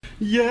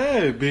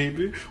Yeah,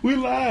 baby, we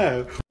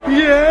live.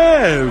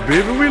 Yeah,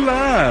 baby, we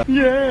live.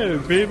 Yeah,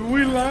 baby,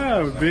 we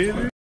live,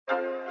 baby.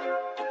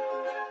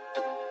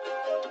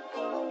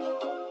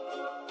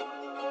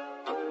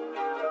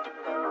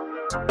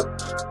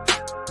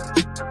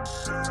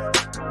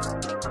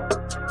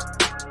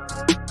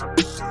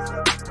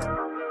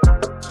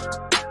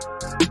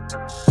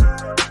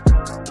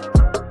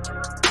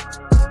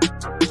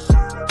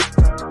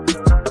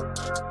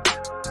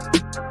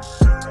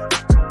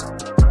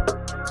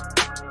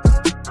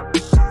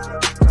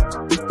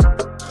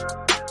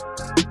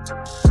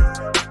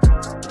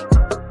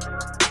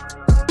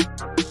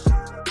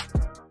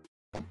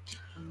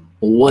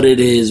 What it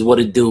is, what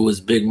it do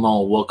is Big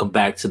Mo. Welcome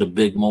back to the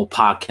Big Mo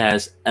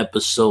Podcast,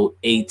 episode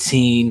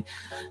 18.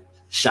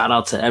 Shout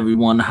out to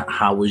everyone.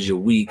 How was your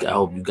week? I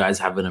hope you guys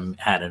had an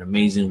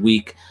amazing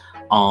week.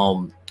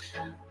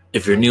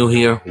 If you're new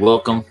here,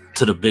 welcome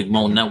to the Big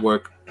Mo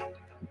Network.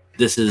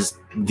 This is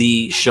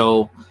the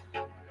show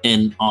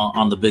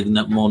on the Big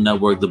Mo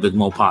Network, the Big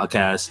Mo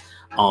Podcast.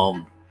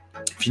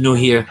 If you're new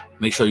here,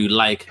 make sure you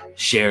like,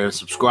 share,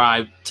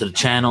 subscribe to the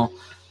channel.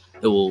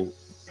 It will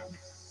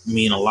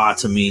mean a lot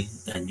to me,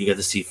 and you get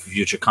to see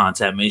future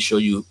content. Make sure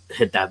you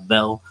hit that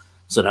bell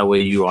so that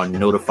way you are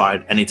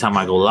notified anytime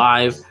I go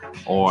live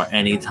or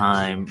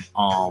anytime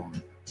I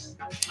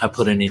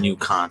put any new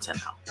content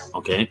out.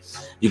 Okay,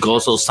 you can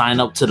also sign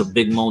up to the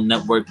Big Mo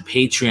Network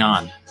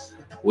Patreon,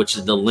 which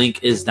the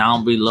link is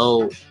down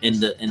below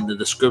in the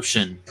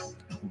description,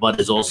 but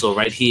it's also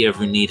right here if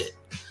you need it.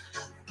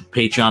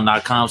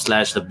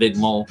 Patreon.com/the Big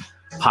Mo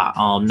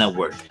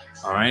Network.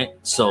 All right,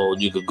 so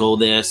you could go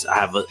there. I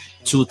have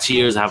two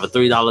tiers. I have a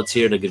 $3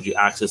 tier that gives you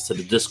access to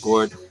the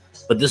Discord,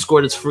 but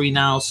Discord is free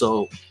now,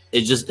 so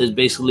it just is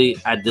basically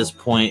at this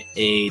point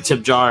a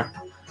tip jar,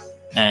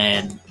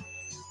 and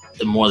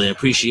more than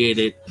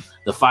appreciated.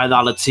 The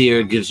 $5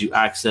 tier gives you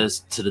access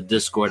to the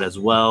Discord as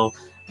well,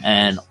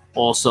 and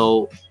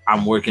also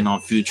I'm working on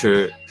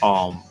future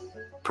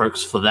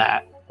perks for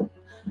that,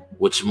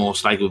 which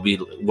most likely will be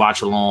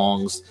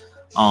watch-alongs,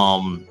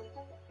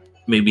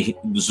 maybe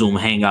Zoom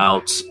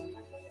Hangouts,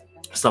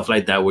 stuff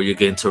like that, where you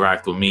can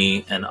interact with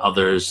me and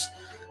others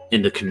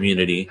in the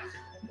community.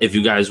 If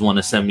you guys want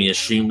to send me a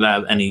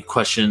Streamlab, any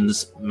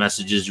questions,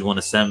 messages you want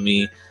to send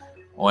me,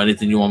 or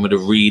anything you want me to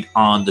read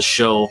on the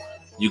show,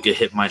 you can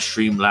hit my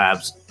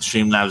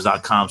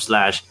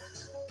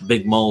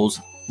streamlabs.com/Big Mo's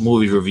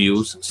movie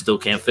reviews. Still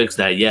can't fix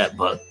that yet,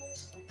 but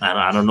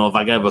I don't know if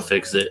I can ever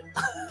fix it.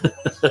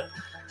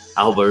 I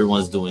hope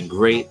everyone's doing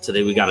great.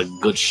 Today we got a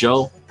good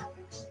show.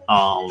 A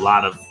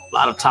lot of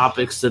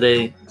topics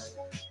today.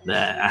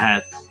 That I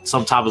had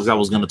some topics I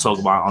was going to talk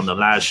about on the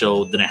last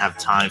show, didn't have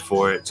time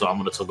for it, so I'm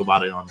going to talk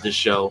about it on this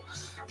show.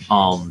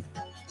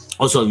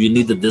 Also, if you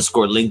need the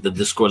Discord link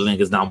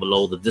is down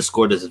below. The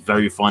Discord is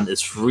very fun.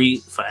 It's free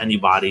for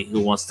anybody who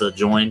wants to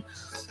join.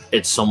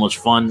 It's so much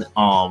fun.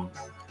 I'm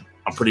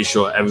pretty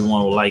sure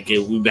everyone will like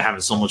it. We've been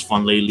having so much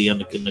fun lately in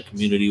the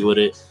community with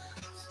it.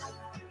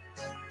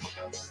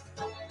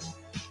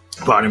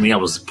 Pardon me, I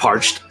was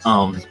parched.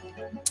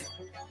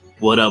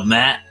 What up,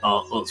 Matt?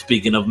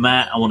 Speaking of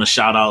Matt, I want to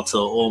shout out to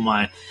all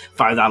my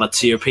 $5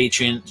 tier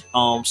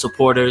Patreon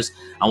supporters.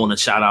 I want to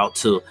shout out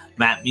to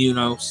Matt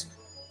Munoz,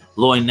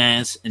 Lloyd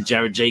Nance, and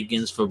Jared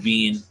Jenkins for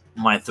being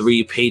my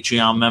 3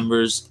 Patreon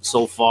members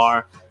so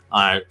far.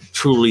 I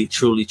truly,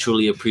 truly,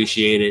 truly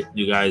appreciate it.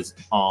 You guys,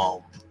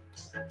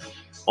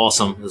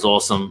 awesome. It's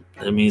awesome.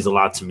 It means a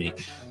lot to me.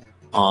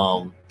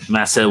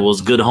 Matt said,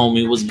 "Was good,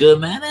 homie. Was good,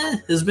 man.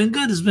 It's been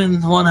good. It's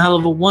been one hell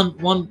of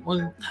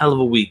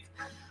a week.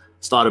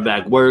 Started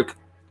back work,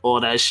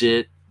 all that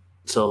shit.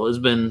 So it's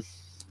been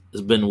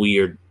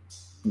weird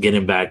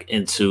getting back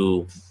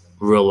into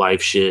real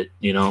life shit,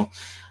 you know.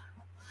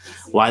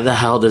 Why the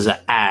hell there's an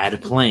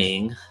ad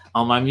playing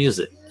on my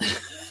music?"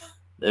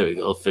 There we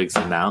go, fix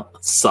it now.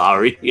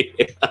 Sorry.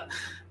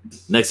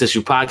 Next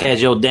Issue Podcast.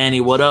 Yo, Danny,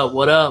 what up?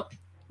 What up?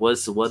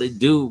 What it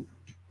do?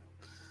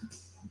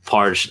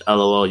 Parched,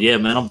 LOL. Yeah,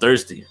 man, I'm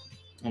thirsty.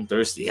 I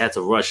had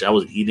to rush. I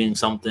was eating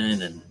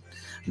something, and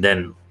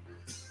then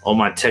all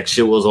my tech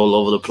shit was all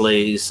over the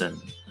place and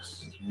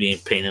being a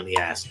pain in the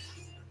ass.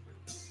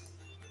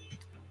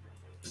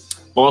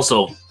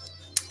 Also,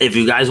 if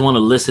you guys want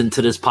to listen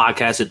to this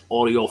podcast in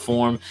audio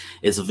form,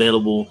 it's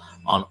available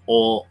on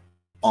all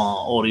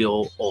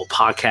audio or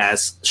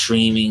podcast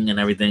streaming, and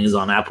everything is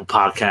on Apple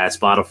Podcasts,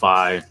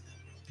 Spotify.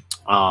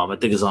 I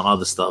think it's on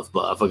other stuff,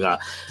 but I forgot.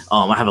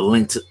 I have a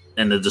link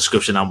in the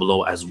description down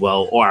below as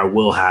well, or I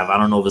will have. I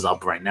don't know if it's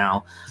up right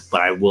now,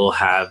 but I will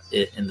have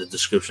it in the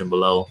description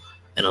below.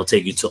 And it'll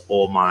take you to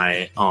all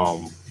my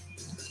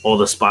all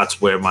the spots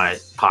where my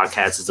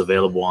podcast is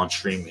available on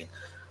streaming.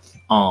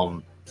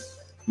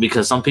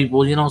 Because some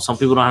people don't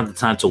have the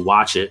time to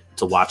watch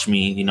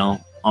me,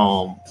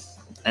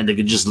 and they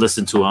can just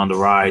listen to it on the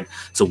ride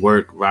to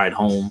work, ride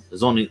home.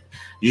 There's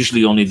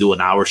usually only do an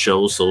hour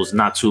show, so it's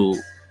not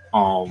too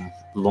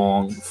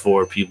long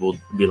for people to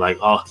be like,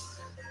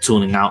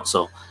 tuning out.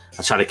 So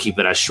I try to keep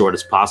it as short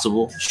as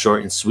possible,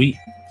 short and sweet.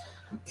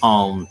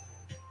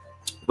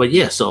 But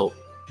yeah, so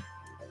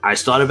I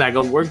started back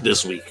at work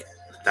this week.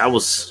 That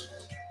was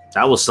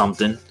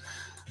something.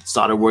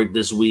 Started work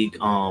this week.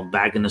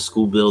 Back in the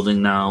school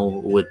building now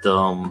with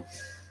the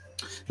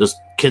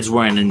kids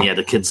weren't in yet.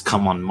 The kids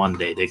come on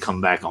Monday. They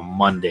come back on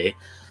Monday,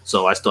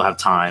 so I still have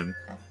time,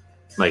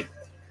 like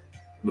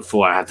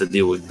before I have to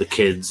deal with the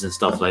kids and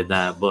stuff like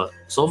that. But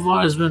so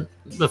far it's been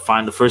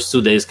fine. The first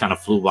 2 days kind of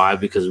flew by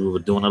because we were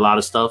doing a lot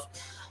of stuff,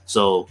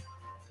 so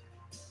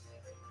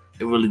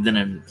it really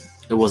didn't.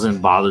 It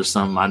wasn't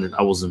bothersome.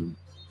 I wasn't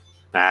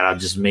bad. I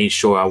just made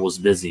sure I was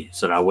busy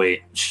so that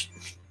way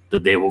the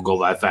day will go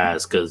by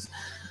fast. Because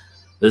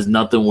there's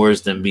nothing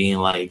worse than being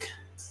like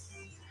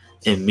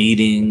in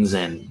meetings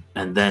and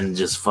then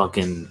just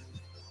fucking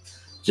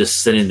just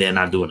sitting there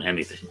not doing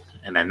anything,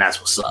 and then that's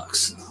what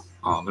sucks.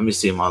 Let me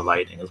see my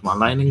lighting. Is my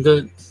lighting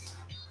good?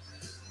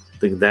 I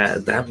think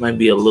that might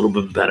be a little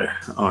bit better.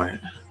 All right,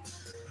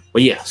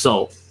 but yeah.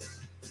 So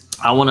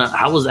how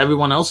was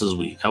everyone else's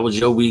week? How was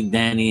your week,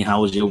 Danny?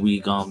 How was your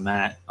week,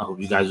 Matt? I hope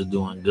you guys are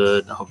doing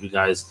good. I hope you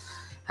guys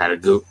had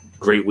a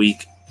great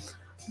week.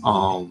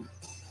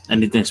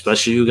 Anything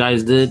special you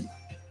guys did?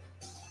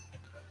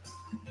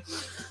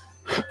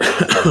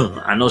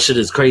 I know shit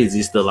is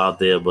crazy still out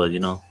there, but you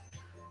know,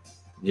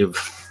 you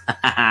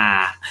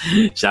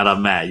shout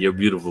out Matt. You're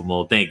beautiful,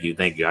 Mo. Thank you.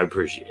 I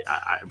appreciate it.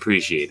 I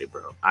appreciate it,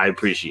 bro. I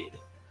appreciate it.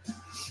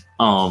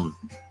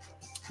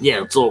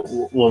 Yeah. So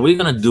what we're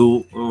gonna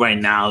do right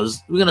now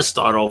is we're gonna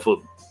start off with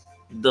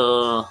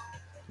the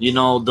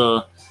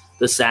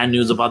sad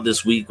news about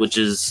this week, which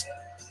is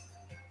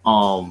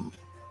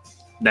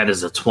that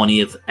is the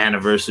 20th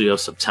anniversary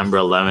of September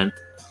 11th.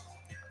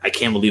 I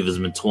can't believe it's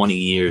been 20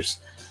 years.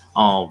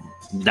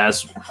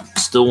 That's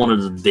still one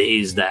of the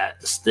days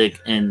that stick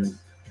and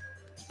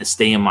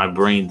stay in my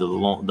brain the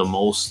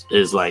most.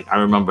 Is like I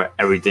remember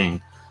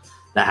everything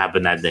that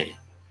happened that day.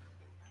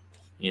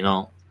 You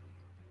know,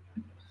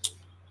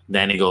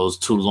 Danny goes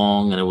too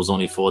long and it was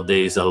only 4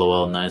 days.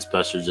 LOL, nice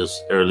special.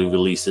 Just early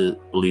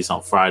release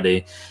on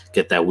Friday.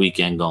 Get that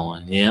weekend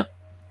going. Yeah,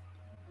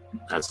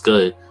 that's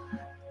good.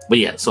 But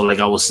yeah, so like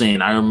I was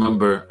saying, I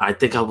remember. I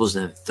think I was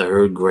in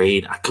third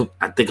grade. I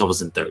think I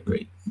was in third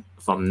grade,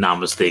 if I'm not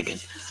mistaken.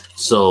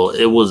 So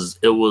it was.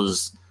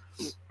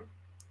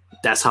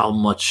 That's how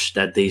much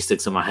that day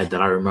sticks in my head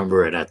that I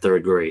remember it at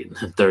third grade.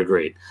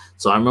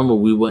 So I remember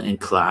we were in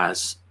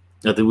class.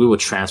 I think we were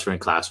transferring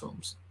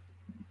classrooms,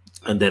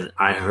 and then we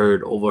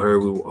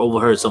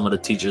overheard some of the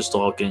teachers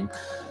talking,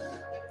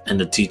 and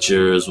the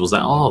teachers was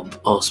like, "Oh,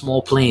 a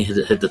small plane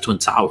hit the Twin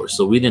Towers."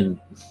 So we didn't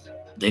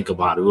think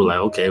about it. We were like,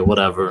 "Okay,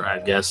 whatever, I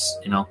guess,"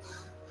 you know.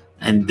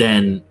 And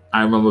then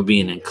I remember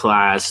being in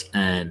class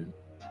and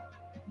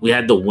we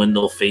had the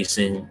window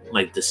facing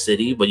like the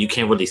city, but you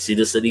can't really see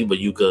the city, but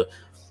you could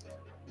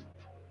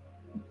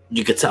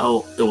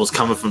tell it was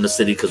coming from the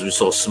city because we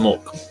saw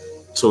smoke.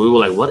 So we were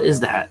like, what is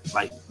that?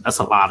 Like, that's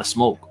a lot of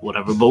smoke,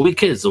 whatever. But we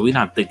kids, so we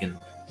ain't thinking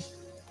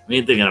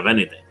of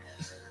anything.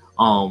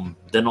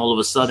 Then all of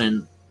a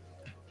sudden,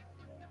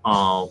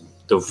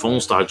 the phone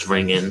starts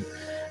ringing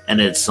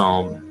and it's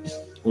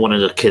one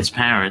of the kids'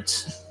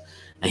 parents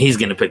and he's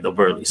getting picked up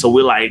early. So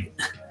we're like,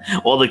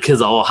 all the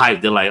kids are all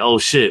hyped. They're like, oh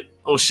shit,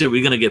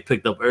 we're gonna get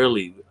picked up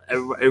early.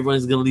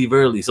 Everyone's gonna leave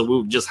early. So we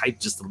were just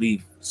hyped just to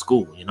leave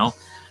school, you know.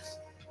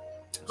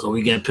 So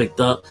we get picked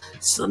up.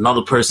 So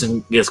another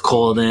person gets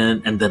called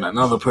in, and then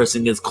another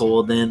person gets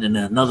called in, and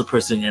then another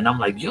person. And I'm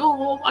like, yo,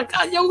 oh my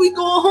god, yo, we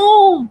going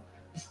home,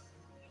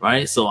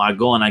 right? So I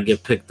go and I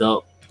get picked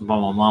up by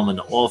my mom in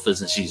the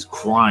office, and she's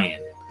crying.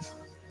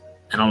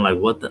 And I'm like,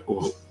 what the?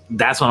 Well,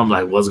 that's when I'm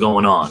like, what's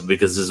going on?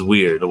 Because it's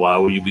weird. Why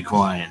would you be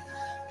crying?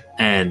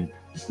 And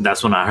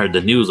that's when I heard the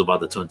news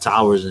about the Twin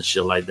Towers and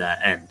shit like that.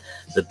 And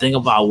the thing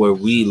about where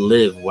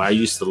I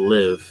used to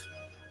live,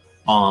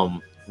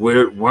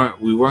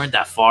 we weren't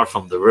that far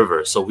from the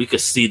river, so we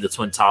could see the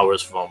Twin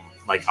Towers from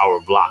like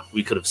our block.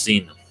 We could have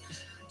seen them.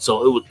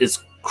 So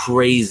it's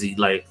crazy.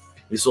 Like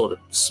we saw the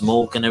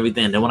smoke and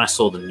everything. And then when I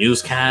saw the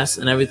newscast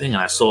and everything,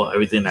 and I saw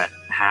everything that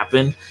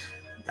happened,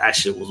 that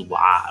shit was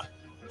wild.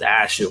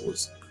 That shit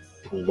was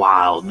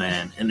wild,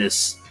 man. And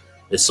it's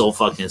so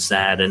fucking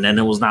sad. And then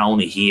it was not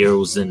only here, it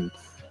was in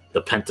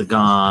the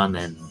Pentagon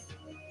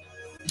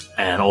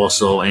and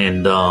also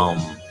in the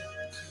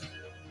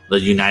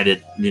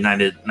United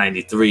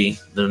 93,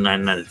 the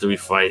 1993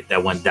 fight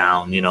that went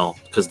down, you know,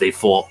 because they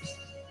fought.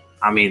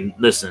 I mean,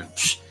 listen,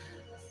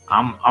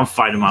 I'm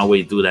fighting my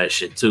way through that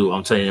shit too.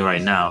 I'm telling you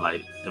right now,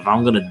 like if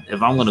I'm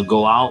gonna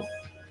go out,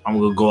 I'm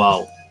gonna go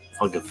out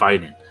fucking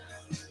fighting.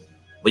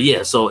 But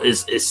yeah, so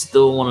it's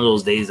still one of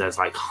those days that's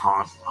like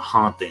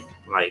haunting.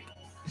 Like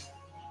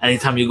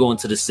anytime you go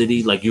into the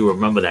city, like you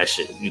remember that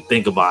shit. You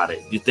think about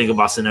it. You think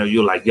about scenario.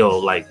 You're like, yo,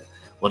 like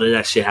what if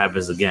that shit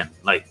happens again?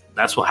 Like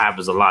that's what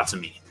happens a lot to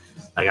me.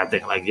 Like I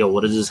think like, yo,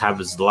 what if this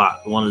happens a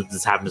lot? What if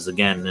this happens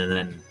again? And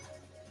then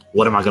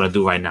what am I gonna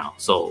do right now?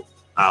 So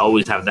I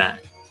always have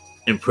that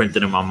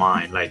imprinted in my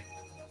mind. Like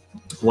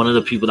one of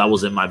the people that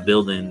was in my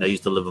building, that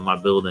used to live in my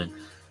building,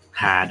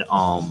 had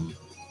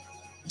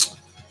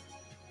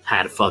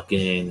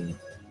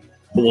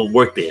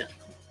worked there.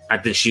 I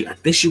think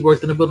she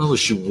worked in the building, but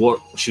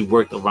she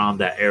worked around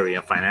that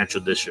area, financial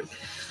district,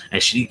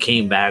 and she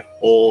came back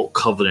all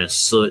covered in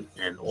soot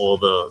and all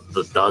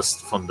the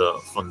dust from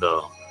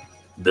the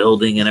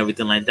building and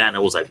everything like that. And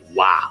it was like,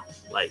 wow,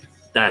 like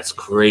that's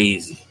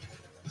crazy.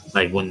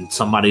 Like when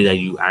somebody that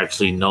you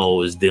actually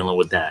know is dealing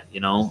with that,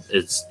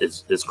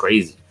 it's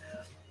crazy.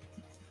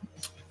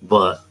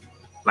 But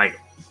like,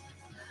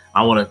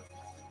 I want to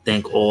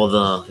thank all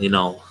the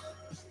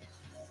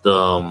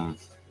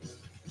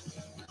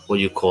what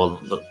you call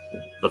them,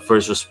 the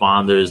first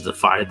responders, the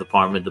fire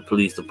department, the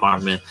police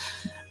department,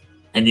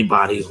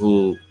 anybody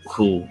who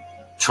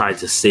tried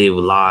to save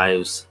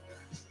lives,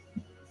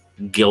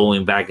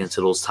 going back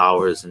into those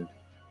towers and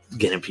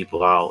getting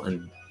people out,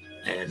 and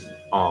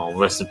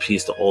rest in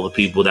peace to all the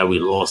people that we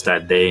lost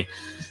that day.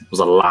 It was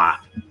a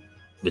lot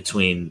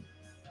between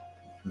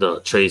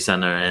the Trade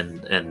Center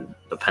and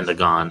the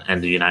Pentagon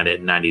and the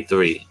United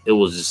 93. It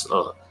was just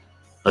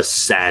a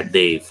sad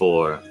day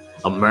for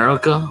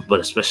America, but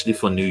especially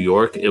for New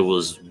York. It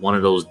was one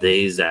of those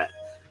days that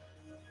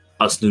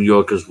us New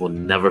Yorkers will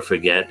never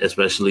forget.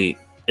 Especially,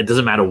 it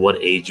doesn't matter what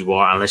age you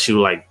are, unless you're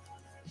like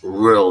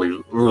really,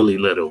 really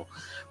little.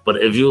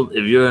 But if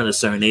you're in a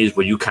certain age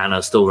where you kind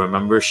of still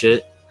remember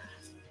shit,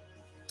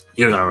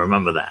 you're gonna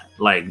remember that.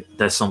 Like,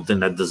 that's something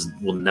that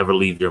will never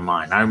leave your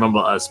mind. I remember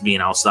us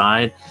being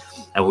outside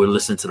and we were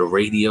listening to the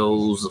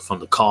radios from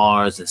the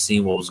cars and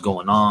seeing what was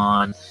going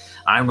on.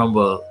 I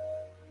remember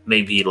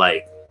maybe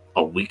like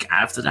a week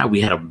after that,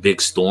 we had a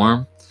big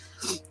storm,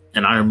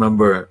 and I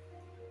remember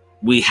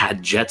we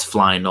had jets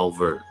flying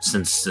over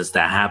since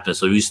that happened.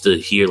 So we used to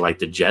hear like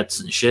the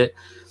jets and shit.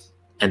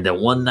 And then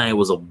one night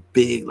was a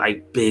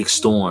big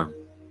storm,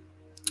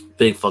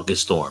 big fucking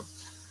storm,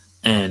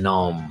 and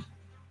all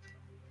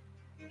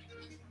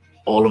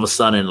of a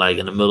sudden, like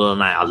in the middle of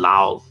the night, a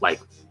loud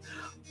like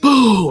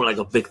boom, like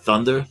a big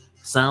thunder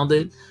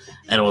sounded,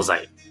 and it was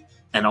like,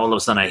 and all of a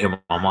sudden I hear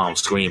my mom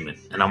screaming,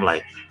 and I'm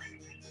like,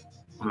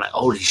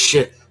 holy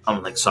shit.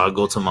 I'm like, so I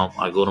go to my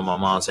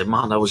mom and say,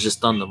 Mom, that was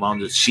just thunder.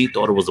 She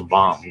thought it was a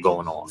bomb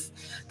going off.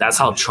 That's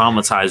how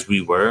traumatized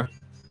we were,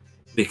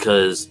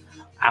 because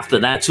after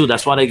that too,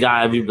 that's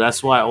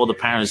why all the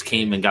parents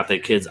came and got their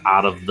kids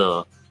out of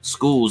the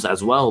schools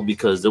as well,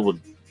 because there were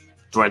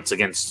threats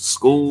against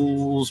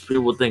schools.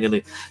 People were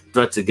thinking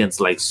threats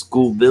against like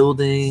school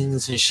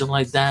buildings and shit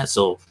like that.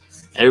 So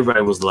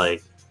everybody was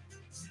like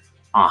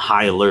on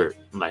high alert.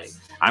 Like,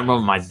 I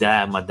remember my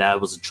dad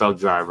was a truck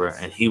driver,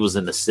 and he was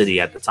in the city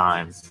at the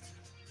time,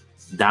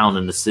 down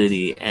in the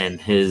city,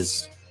 and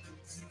his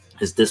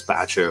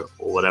dispatcher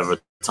or whatever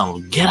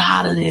told him, get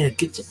out of there,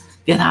 get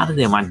out of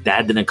there. My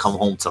dad didn't come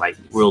home till like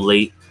real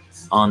late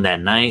on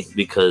that night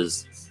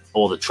because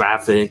all the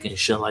traffic and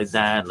shit like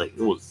that. Like,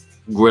 it was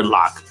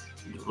gridlock,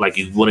 like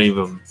you wouldn't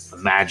even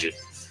imagine,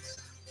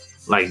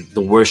 like the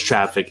worst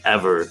traffic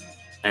ever.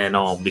 And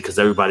because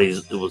everybody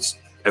was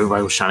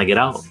trying to get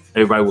out.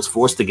 Everybody was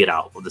forced to get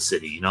out of the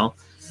city, I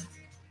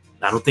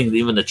don't think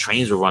even the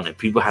trains were running.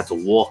 People had to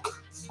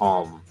walk.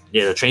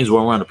 The trains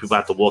weren't running. People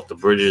had to walk the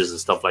bridges and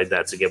stuff like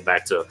that to get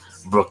back to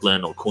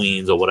Brooklyn or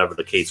Queens or whatever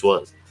the case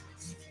was.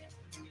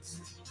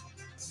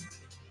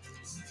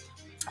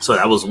 So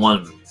that was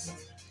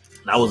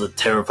a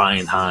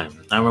terrifying time.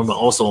 I remember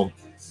also,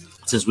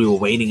 since we were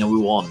waiting and we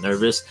were all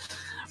nervous,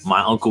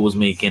 my uncle was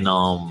making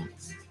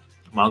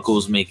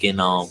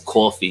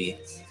coffee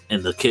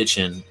in the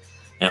kitchen.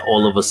 And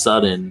all of a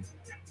sudden,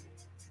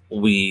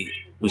 we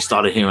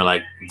started hearing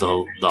like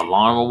the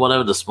alarm or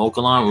whatever, the smoke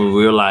alarm. We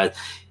realized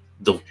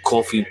the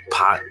coffee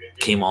pot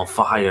came on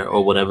fire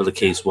or whatever the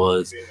case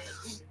was,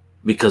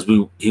 because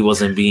he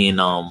wasn't paying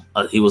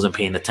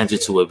attention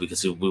to it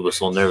because we were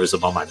so nervous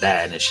about my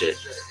dad and shit.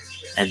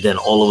 And then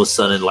all of a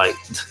sudden, like,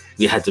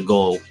 we had to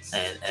go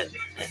and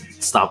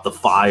stop the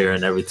fire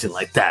and everything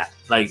like that.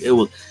 Like, it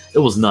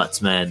was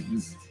nuts,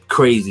 man.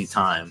 Crazy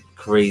time.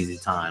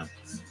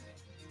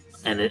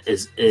 And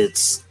it's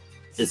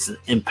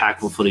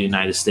impactful for the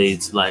United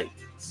States, like,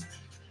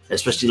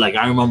 especially like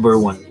I remember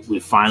when we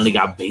finally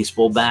got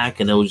baseball back,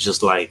 and it was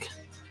just like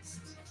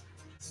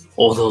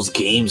all those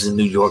games in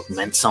New York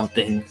meant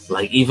something.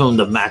 Like, even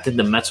I think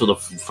the Mets were the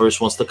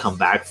first ones to come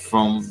back,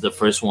 from the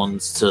first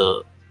ones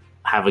to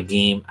have a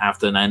game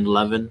after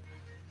 9/11,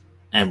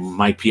 and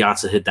Mike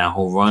Piazza hit that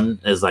home run.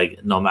 Is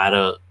like, no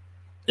matter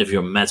if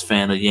you're a Mets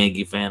fan or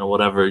Yankee fan or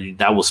whatever,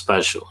 that was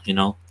special,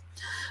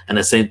 And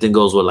the same thing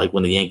goes with like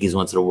when the Yankees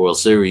went to the World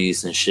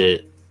Series and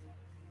shit.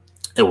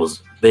 It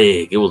was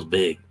big. It was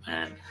big,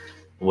 man.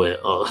 With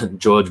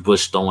George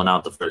Bush throwing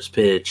out the first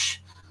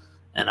pitch,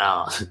 and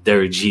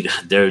Derek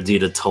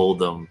Jeter told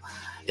them,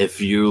 if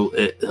you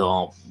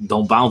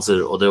don't bounce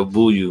it or they'll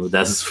boo you.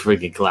 That's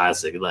freaking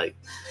classic. Like,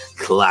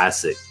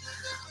 classic.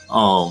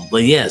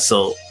 But yeah,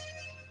 so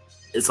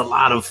it's a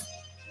lot of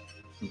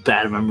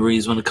bad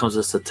memories when it comes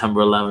to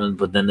September 11th,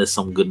 but then there's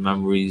some good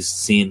memories,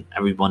 seeing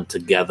everyone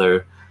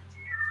together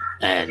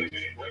and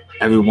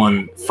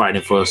everyone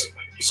fighting for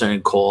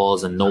certain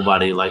cause and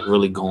nobody like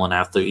really going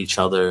after each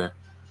other.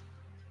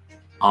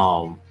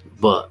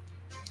 But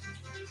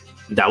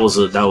that was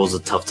a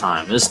tough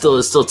time. It's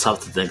still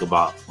tough to think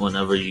about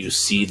whenever you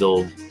see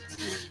the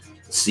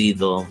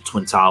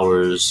Twin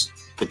Towers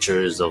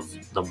pictures of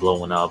them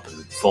blowing up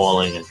and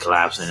falling and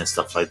collapsing and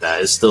stuff like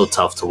that. It's still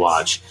tough to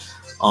watch.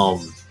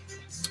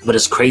 But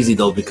it's crazy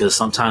though, because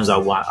sometimes I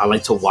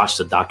like to watch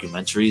the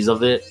documentaries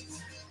of it,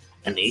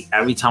 and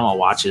every time I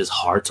watch it, it's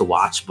hard to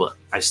watch, but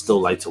I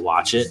still like to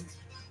watch it.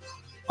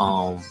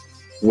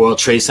 World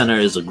Trade Center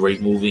is a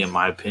great movie in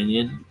my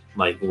opinion,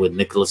 like with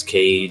Nicolas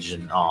Cage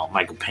and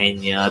Michael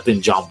Pena. I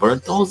think John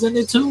Bernthal's in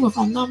it too, if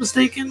I'm not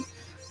mistaken.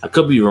 I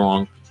could be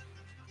wrong.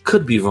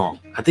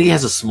 I think he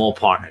has a small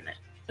part in it,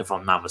 if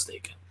I'm not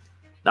mistaken.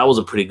 That was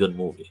a pretty good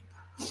movie.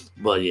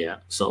 But yeah,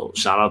 so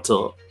shout out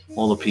to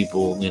all the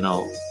people,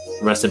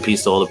 rest in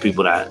peace to all the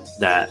people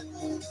that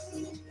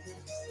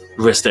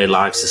risked their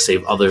lives to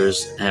save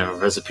others,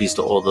 and rest in peace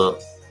to all the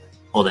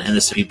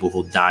innocent people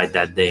who died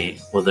that day,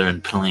 whether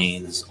in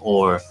planes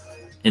or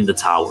in the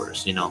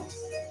towers.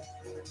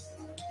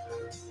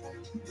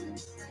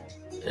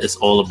 It's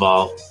all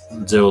about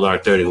Zero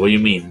Dark 30. What do you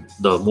mean?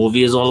 The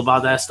movie is all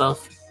about that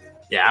stuff?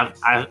 Yeah,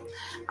 I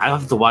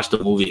have to watch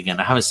the movie again.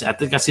 I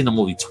think I've seen the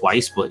movie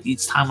twice, but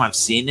each time I've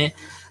seen it,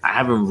 I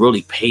haven't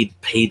really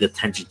paid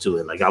attention to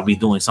it. Like, I'll be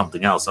doing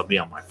something else. I'll be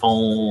on my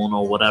phone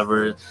or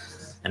whatever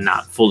and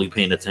not fully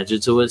paying attention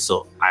to it.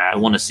 So I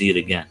want to see it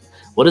again.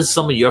 What is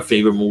some of your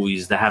favorite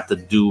movies that have to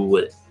do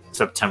with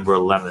September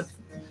 11th?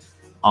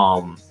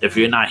 If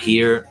you're not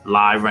here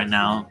live right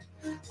now,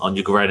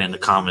 you can write in the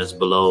comments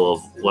below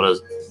of what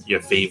is your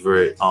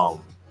favorite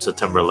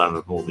September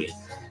 11th movie.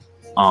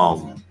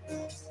 All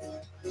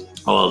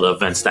the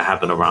events that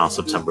happen around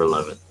September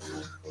 11th.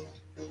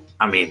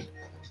 I mean,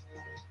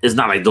 it's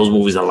not like those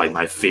movies are like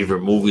my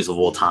favorite movies of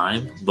all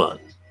time,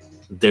 but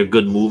they're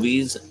good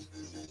movies,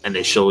 and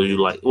they show you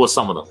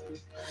some of them.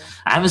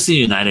 I haven't seen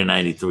United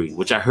 93,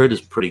 which I heard is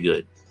pretty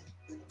good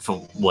from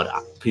what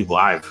people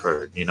I've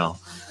heard.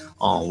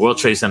 World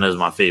Trade Center is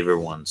my favorite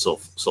one so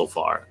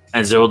far,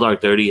 and Zero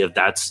Dark 30. If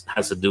that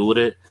has to do with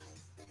it,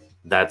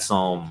 that's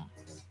a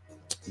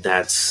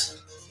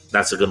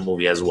good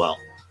movie as well.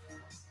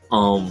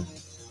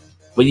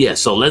 But yeah,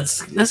 so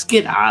let's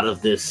get out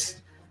of this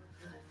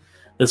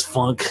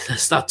funk.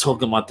 Let's stop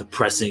talking about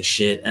depressing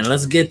shit, and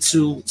let's get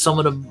to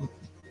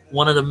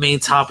one of the main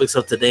topics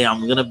of today.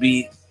 I'm gonna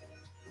be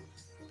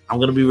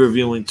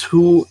reviewing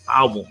two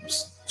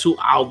albums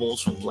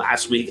from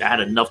last week. I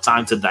had enough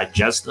time to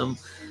digest them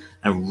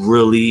and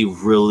really,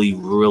 really,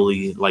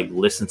 really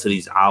listen to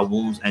these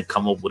albums and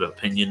come up with an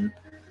opinion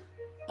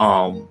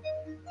for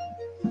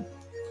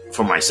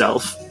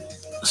myself.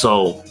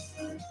 So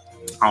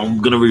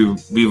I'm gonna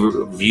be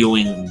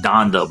reviewing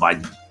Donda by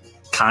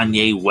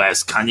Kanye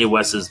West. Kanye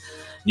West's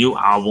new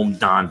album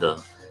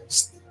Donda.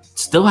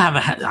 Still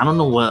haven't had. I don't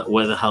know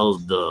where the hell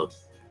the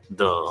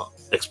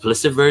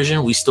explicit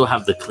version. We still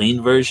have the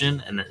clean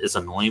version, and it's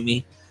annoying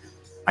me.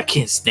 I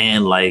can't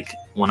stand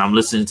when I'm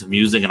listening to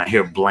music and I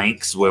hear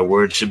blanks where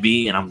words should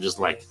be, and I'm just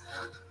like,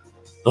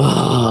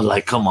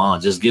 oh, come on,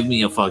 just give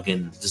me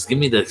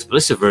the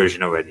explicit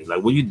version already.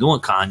 What are you doing,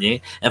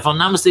 Kanye? And if I'm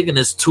not mistaken,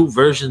 there's two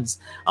versions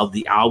of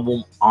the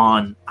album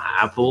on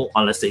Apple,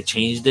 unless they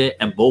changed it,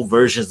 and both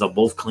versions are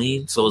both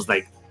clean, so it's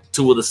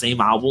two of the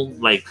same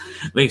album.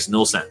 Makes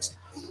no sense.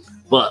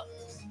 But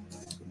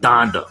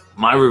Donda,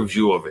 my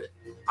review of it.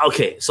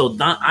 Okay, so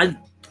I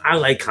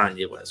like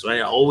Kanye West, right?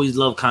 I always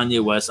love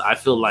Kanye West. I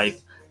feel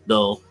like,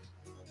 though,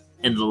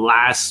 in the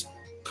last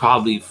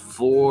probably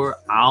 4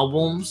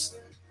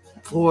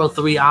 or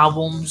 3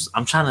 albums,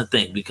 I'm trying to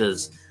think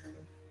because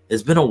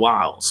it's been a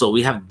while. So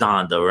we have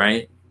Donda,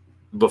 right?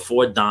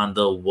 Before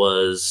Donda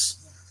was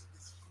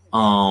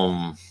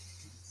what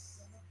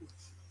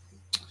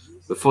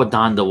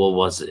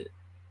was it?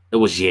 It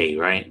was Ye,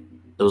 right?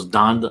 It was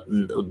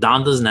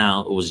Donda's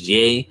now. It was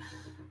Ye.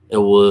 It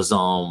was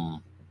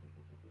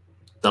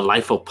The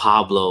Life of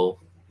Pablo.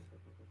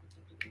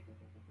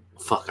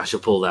 Fuck, I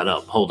should pull that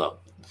up. Hold up.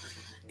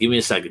 Give me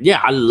a second.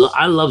 Yeah, I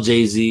love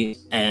Jay-Z,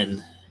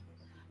 and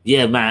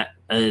yeah, Matt,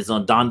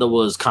 Donda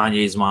was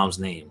Kanye's mom's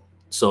name.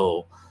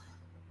 So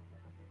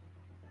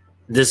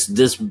this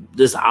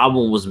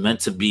album was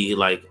meant to be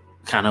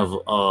kind of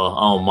a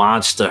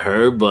homage to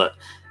her, but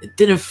it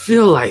didn't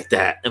feel like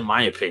that, in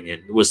my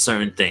opinion, with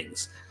certain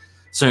things.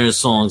 Certain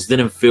songs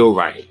didn't feel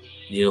right.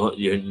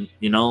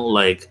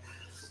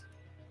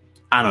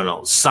 I don't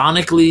know.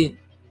 Sonically,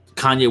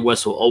 Kanye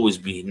West will always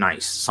be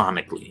nice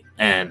sonically,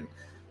 and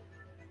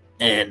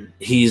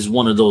he's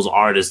one of those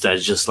artists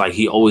that's just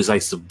he always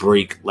likes to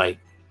break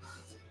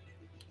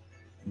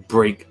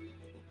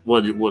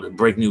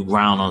new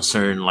ground on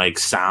certain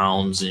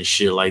sounds and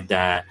shit like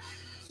that.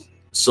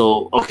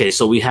 So okay,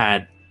 so we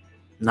had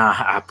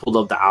I pulled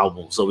up the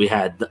album. So we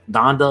had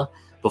Donda.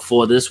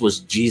 Before this was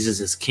Jesus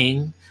is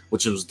King,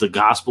 which was the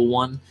gospel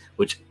one,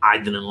 which I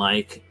didn't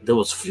like. There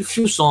was a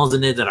few songs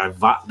in it that I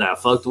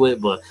fucked with,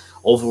 but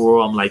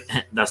overall I'm like,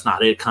 that's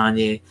not it,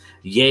 Kanye.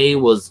 Ye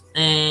was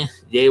I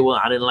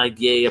didn't like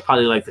Ye. I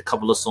probably liked a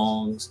couple of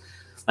songs.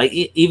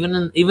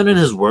 Even in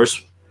his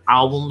worst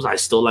albums, I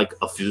still like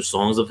a few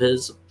songs of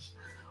his.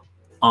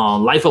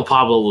 Life of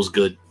Pablo was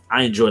good.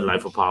 I enjoyed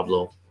Life of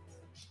Pablo.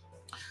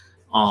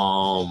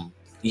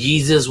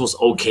 Yeezus was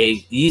okay.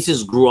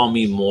 Yeezus grew on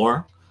me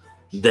more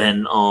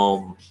than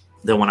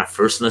when I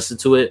first listened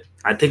to it.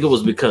 I think it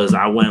was because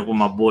I went with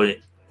my boy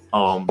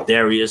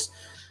Darius,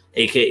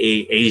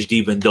 aka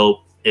HD Been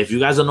Dope. If you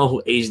guys don't know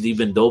who HD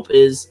Been Dope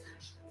is,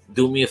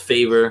 do me a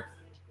favor.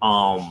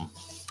 I'm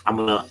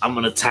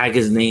gonna tag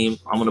his name.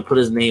 I'm gonna put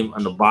his name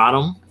on the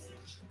bottom.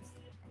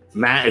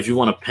 Matt, if you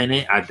want to pin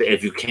it,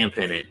 if you can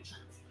pin it.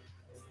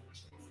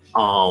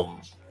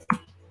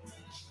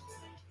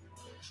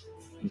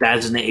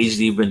 That's in the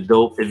HD Been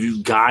Dope. If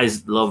you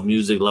guys love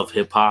music, love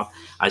hip hop,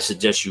 I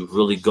suggest you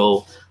really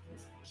go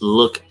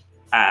look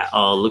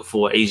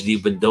for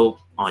HD Been Dope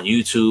on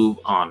YouTube,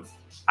 on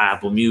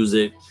Apple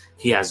Music.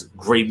 He has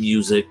great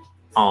music.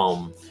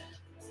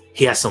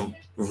 He has some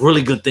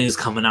really good things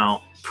coming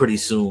out pretty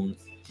soon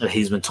that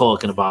he's been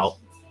talking about.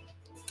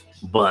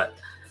 But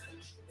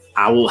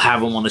I will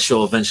have him on the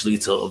show eventually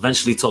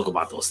to talk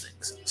about those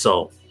things.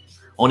 So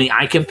only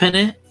I can pin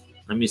it.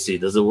 Let me see.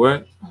 Does it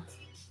work?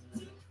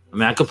 I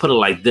mean, I could put it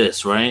like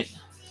this, right?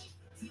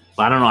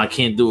 But I don't know. I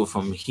can't do it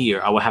from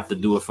here. I would have to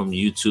do it from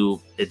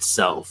YouTube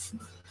itself.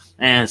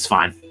 And it's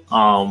fine.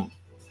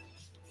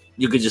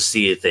 You could just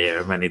see it there,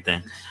 if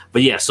anything.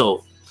 But yeah,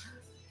 so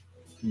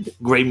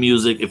great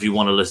music if you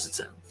want to listen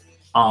to.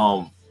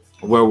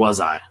 Where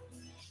was I?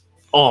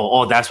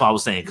 Oh, that's what I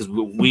was saying. Because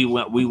we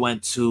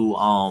went to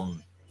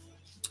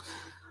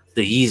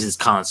the Yeezus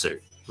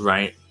concert,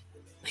 right?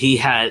 He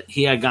had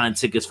gotten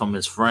tickets from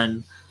his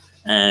friend,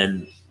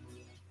 and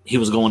he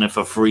was going in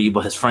for free,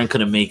 but his friend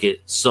couldn't make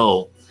it.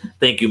 So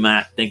thank you,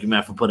 Matt. Thank you,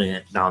 Matt, for putting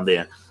it down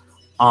there.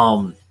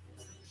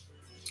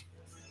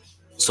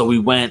 So we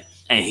went,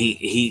 and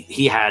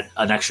he had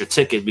an extra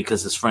ticket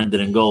because his friend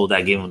didn't go.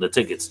 That gave him the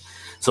tickets.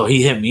 So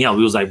he hit me up.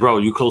 He was like, "Bro,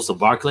 you close to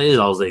Barclays?"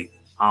 I was like,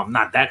 "I'm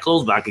not that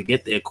close, but I could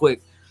get there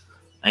quick."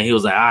 And he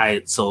was like, "All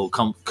right, so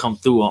come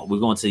through. We're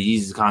going to the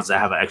Yeezus concert. I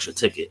have an extra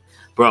ticket."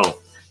 Bro,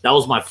 that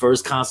was my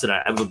first concert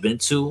I ever been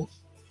to,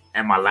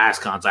 and my last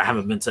concert. I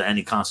haven't been to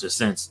any concert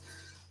since.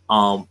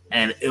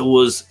 And it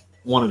was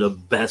one of the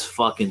best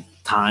fucking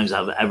times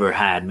I've ever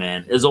had,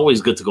 man. It's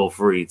always good to go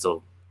free.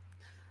 So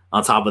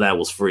on top of that, it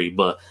was free,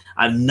 but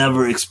I've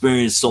never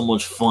experienced so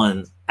much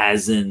fun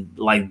as in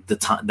like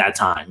that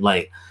time.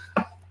 Like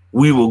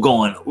we were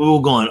going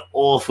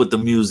off with the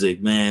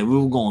music, man. We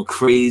were going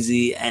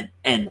crazy, and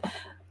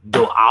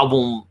the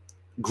album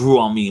grew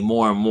on me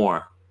more and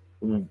more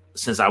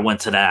since I went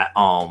to that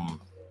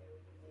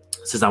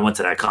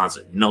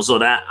concert. You know, so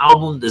that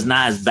album is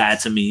not as bad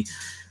to me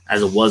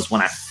as it was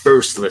when I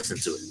first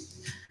listened to it.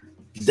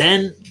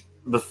 Then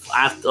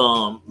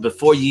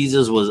before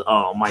Yeezus was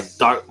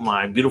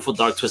my Beautiful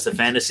Dark Twisted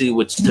Fantasy,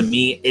 which to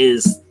me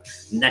is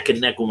neck and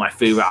neck with my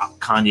favorite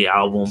Kanye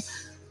album,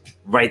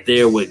 right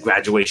there with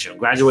Graduation.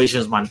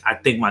 Graduation is I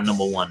think my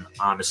number one,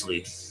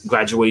 honestly.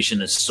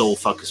 Graduation is so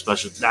fucking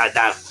special.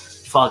 That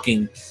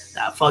fucking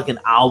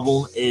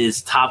album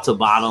is top to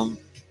bottom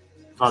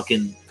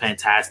fucking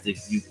fantastic.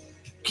 You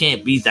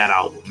can't beat that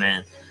album,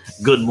 man.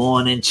 Good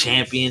Morning,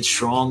 Champion,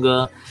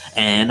 Stronger,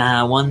 and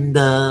I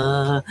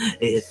Wonder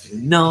If You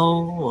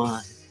Know What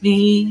I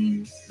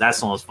Mean. That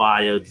song's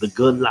fire. The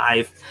Good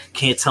Life,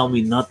 Can't Tell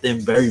Me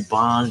Nothing, Barry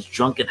Bonds,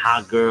 Drunken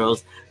Hot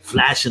Girls,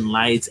 Flashing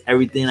Lights,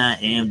 Everything I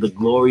Am, The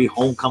Glory,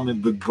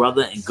 Homecoming, Big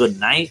Brother, and Good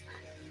Night.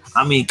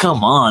 I mean,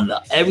 come on.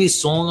 Every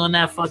song on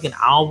that fucking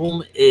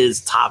album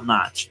is top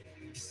notch,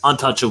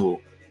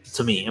 untouchable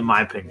to me, in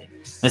my opinion.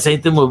 And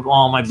same thing with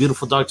my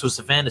Beautiful Dark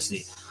Twisted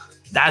Fantasy.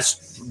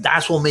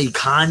 That's what made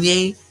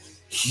Kanye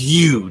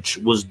huge,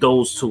 was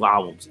those two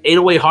albums.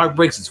 808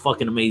 Heartbreaks is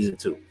fucking amazing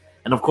too.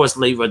 And of course,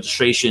 Late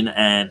Registration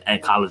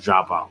and College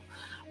Dropout.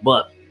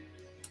 But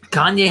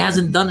Kanye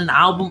hasn't done an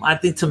album. I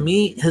think to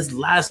me, his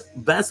last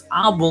best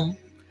album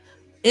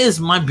is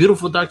My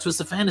Beautiful Dark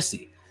Twisted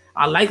Fantasy.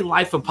 I like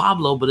Life of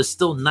Pablo, but it's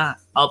still not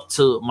up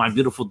to My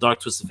Beautiful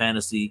Dark Twisted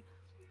Fantasy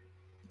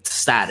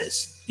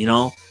status, you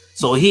know?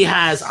 So he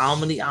has, how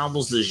many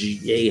albums does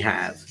Ye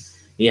have?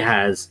 He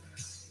has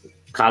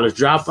College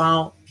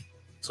Dropout.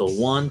 So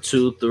 1,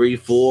 2, 3,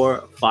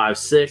 4, 5,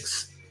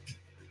 6,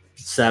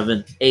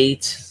 7,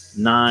 8,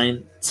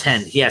 9,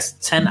 10. He has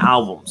 10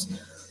 albums.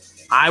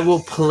 I will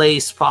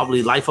place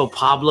probably Life of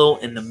Pablo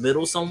in the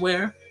middle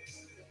somewhere.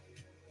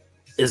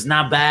 It's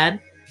not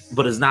bad,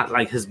 but it's not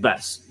like his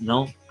best. You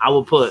know, I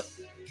will put,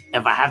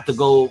 if I have to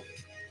go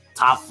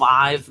top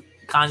 5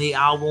 Kanye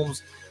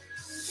albums,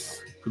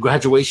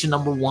 Graduation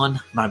number 1,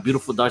 My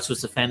Beautiful Dark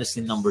Twisted Fantasy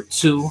number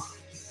 2,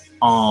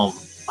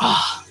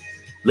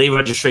 Late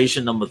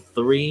Registration number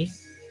 3,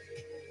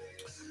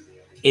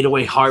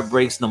 808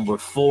 Heartbreaks number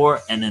 4,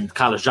 and then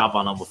College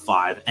Dropout number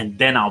 5. And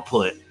then I'll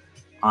put,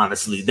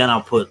 honestly, The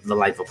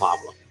Life of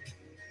Pablo.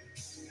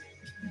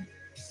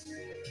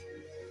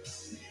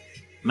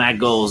 Matt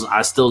goes,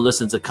 I still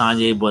listen to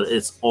Kanye, but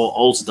it's all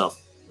old stuff.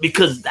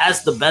 Because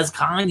that's the best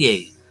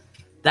Kanye.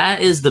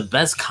 That is the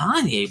best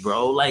Kanye,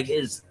 bro. Like,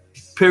 it's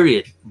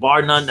period.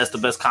 Bar none, that's the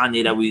best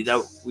Kanye that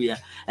we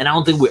and I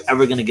don't think we're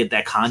ever gonna get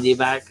that Kanye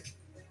back.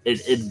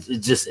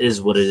 it just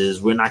is what it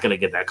is. We're not gonna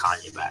get that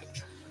Kanye back.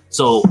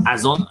 So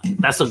as long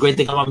that's the great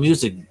thing about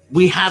music.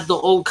 We have the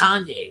old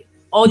Kanye.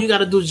 All you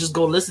gotta do is just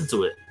go listen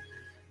to it.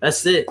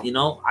 That's it.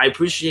 I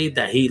appreciate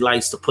that he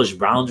likes to push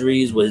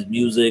boundaries with his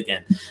music,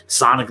 and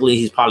sonically,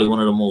 he's probably one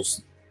of the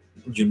most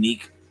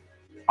unique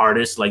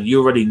artists. Like,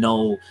 you already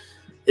know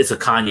it's a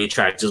Kanye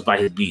track just by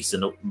his beats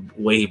and the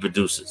way he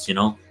produces.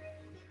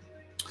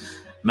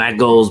 Matt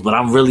goes, but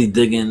I'm really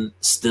digging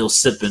Still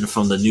Sipping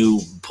from the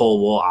new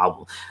Paul Wall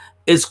album.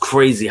 It's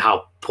crazy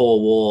how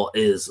Paul Wall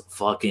is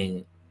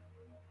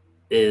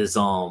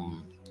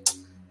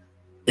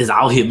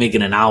out here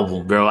making an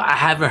album, bro. I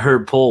haven't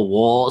heard Paul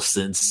Wall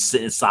since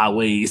Sitting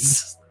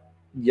Sideways.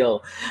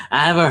 Yo,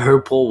 I haven't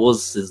heard Paul Wall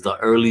since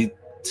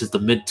the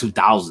mid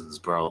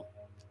 2000s, bro.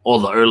 Or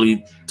the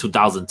early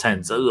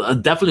 2010s.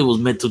 It definitely was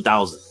mid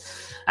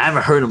 2000s. I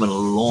haven't heard him in a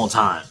long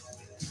time.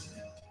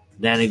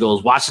 Then he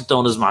goes, Watch the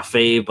Throne is my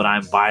fave, but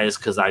I'm biased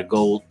because I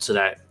go to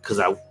that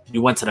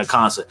you went to the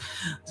concert.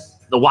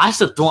 The Watch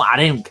the Throne, I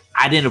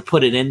didn't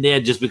put it in there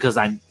just because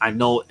I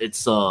know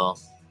it's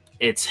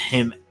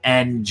him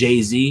and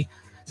Jay-Z.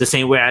 The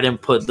same way I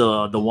didn't put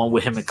the one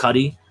with him and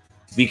Cudi,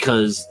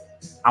 because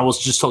I was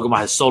just talking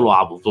about his solo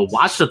album. But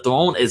Watch the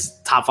Throne is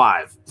top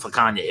 5 for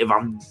Kanye. If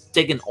I'm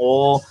taking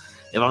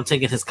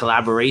his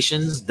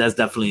collaborations, that's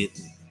definitely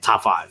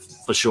top 5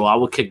 for sure. I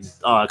would kick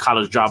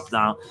College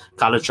Dropout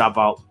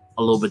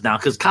a little bit down,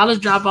 because College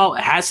Dropout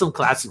has some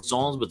classic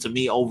songs, but to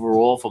me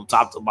overall from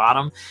top to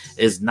bottom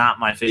is not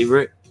my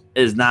favorite.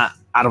 Is not,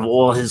 out of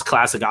all his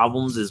classic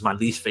albums, is my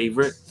least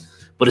favorite,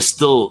 but it's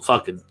still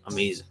fucking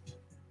amazing.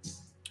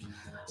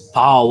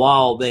 Paul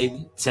Wall,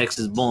 baby,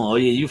 Texas born. Oh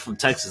yeah, you from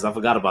Texas? I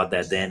forgot about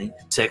that, Danny.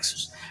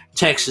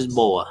 Texas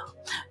boy.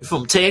 You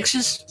from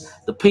Texas?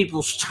 The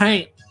people's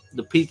champ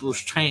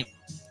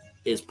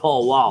is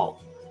Paul Wall.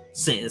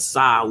 Sitting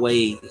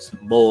sideways,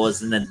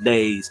 boys in the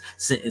days.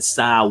 Sitting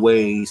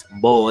sideways,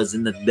 boys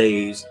in the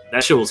days.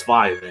 That shit was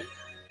fire, man.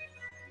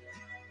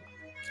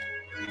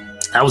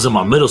 That was in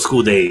my middle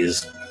school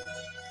days.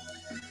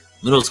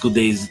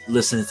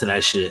 Listening to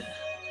that shit.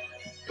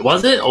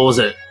 Was it? Or was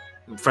it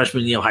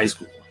freshman year of high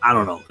school? I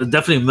don't know. It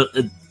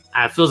definitely,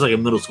 it feels like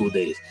in middle school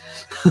days.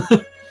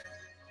 But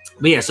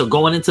yeah, so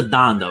going into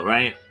Donda,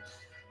 right?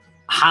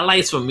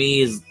 Highlights for me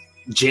is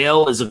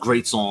Jail is a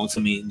great song to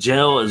me.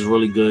 Jail is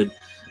really good.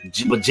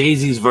 But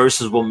Jay-Z's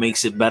verse is what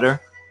makes it better.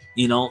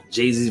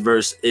 Jay-Z's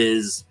verse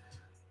is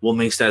what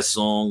makes that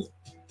song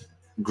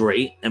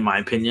great, in my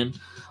opinion.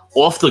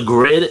 Off the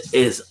Grid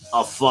is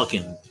a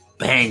fucking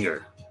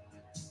banger.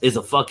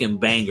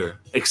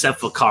 Except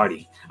for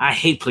Cardi. I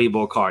hate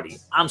Playboy Cardi.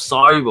 I'm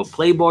sorry, but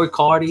Playboy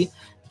Cardi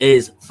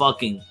is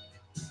fucking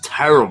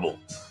terrible.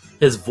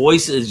 His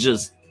voice is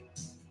just,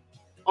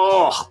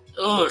 it's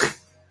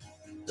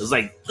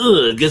like,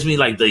 it gives me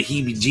like the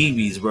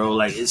heebie-jeebies, bro.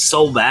 Like, it's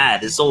so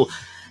bad. It's so,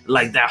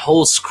 like, that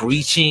whole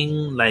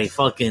screeching, like,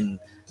 fucking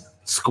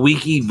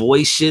squeaky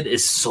voice shit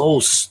is so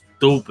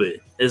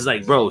stupid. It's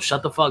like, bro,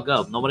 shut the fuck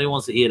up. Nobody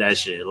wants to hear that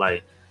shit.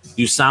 Like,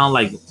 you sound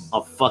like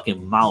a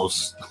fucking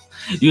mouse.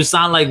 You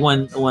sound like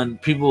when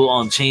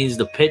people change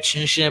the pitch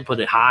and shit,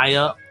 put it high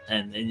up,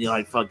 and you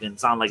like fucking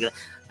sound like a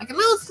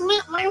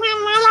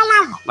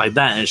like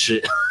that and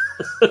shit.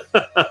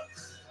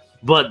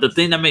 But the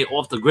thing that made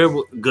Off the Grid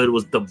good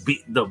was the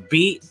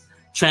beat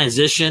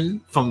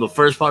transition from the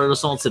first part of the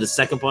song to the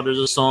second part of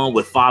the song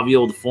with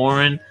Fabio the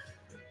Foreign.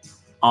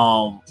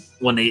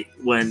 When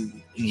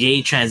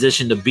Ye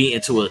transitioned the beat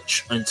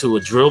into a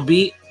drill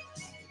beat.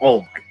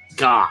 Oh my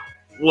god,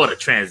 what a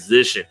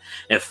transition!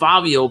 And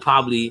Fabio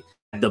probably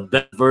had the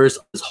best verse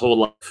of his whole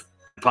life.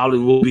 Probably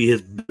will be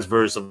his best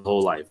verse of his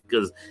whole life,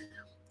 because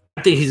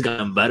I think he's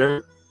gotten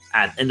better.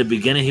 In the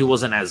beginning, he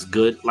wasn't as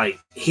good. Like,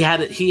 he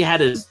had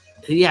his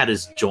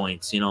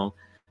joints,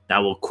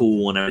 that were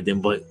cool and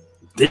everything. But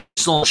this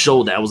song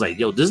showed that I was like,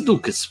 yo, this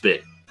dude could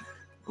spit.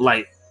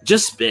 Like,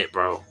 just spit,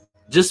 bro.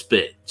 Just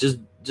spit. Just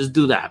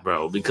do that,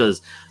 bro.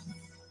 Because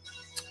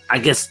I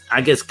guess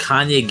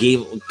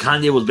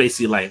Kanye was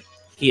basically like,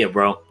 here,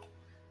 bro,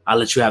 I'll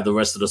let you have the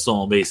rest of the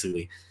song,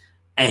 basically.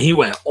 And he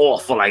went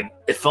off for like,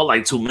 it felt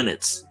like 2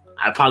 minutes.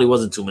 I probably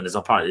wasn't 2 minutes.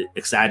 I'm probably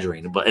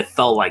exaggerating, but it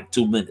felt like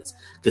 2 minutes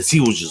because he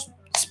was just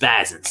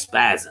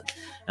spazzing.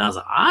 And I was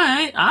like,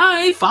 all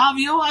right,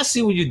 Fabio, I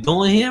see what you're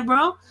doing here,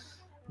 bro.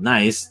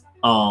 Nice.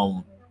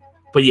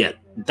 But yeah,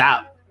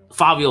 that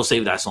Fabio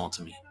saved that song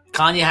to me.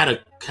 Kanye had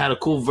a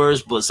cool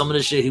verse, but some of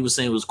the shit he was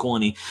saying was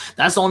corny.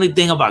 That's the only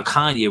thing about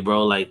Kanye,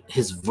 bro. Like,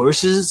 his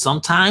verses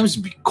sometimes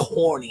be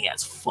corny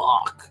as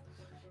fuck.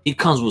 He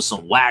comes with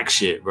some whack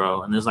shit,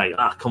 bro. And it's like,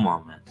 come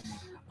on, man.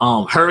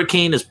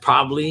 Hurricane is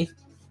probably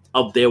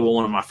up there with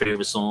one of my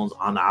favorite songs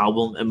on the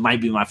album. It might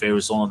be my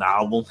favorite song on the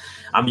album.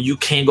 I mean, you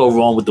can't go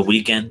wrong with The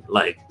Weeknd.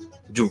 Like,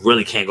 you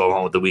really can't go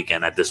wrong with The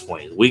Weeknd at this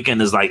point. The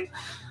Weeknd is like,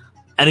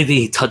 anything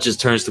he touches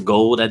turns to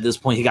gold at this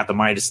point. He got the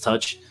Midas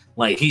touch.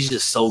 Like, he's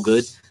just so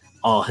good.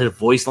 His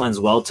voice lends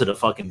well to the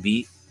fucking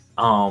beat.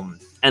 And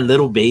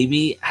Little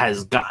Baby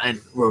has gotten...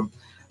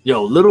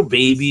 Little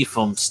Baby,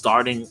 from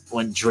starting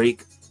when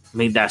Drake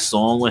made that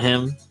song with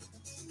him,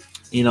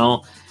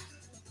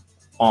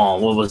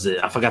 what was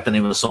it? I forgot the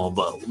name of the song,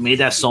 but made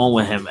that song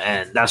with him,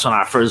 and that's when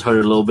I first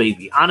heard Lil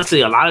Baby.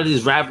 Honestly, a lot of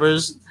these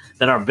rappers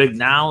that are big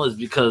now is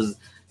because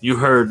you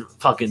heard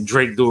fucking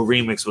Drake do a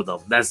remix with them.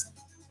 That's,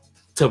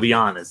 to be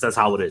honest, that's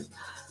how it is.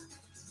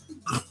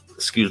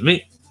 Excuse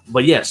me.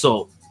 But yeah,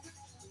 so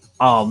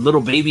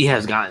Little Baby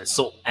has gotten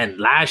so, and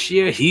last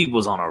year he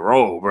was on a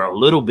roll, bro.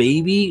 Little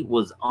Baby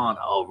was on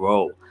a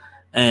roll,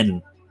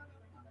 and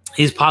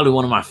he's probably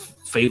one of my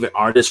favorite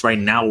artists right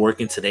now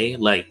working today,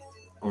 like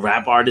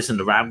rap artists in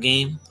the rap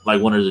game,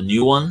 like one of the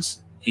new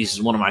ones. He's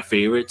just one of my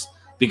favorites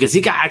because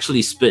he got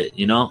actually spit,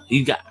 you know?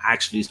 He got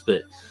actually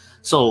spit.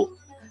 So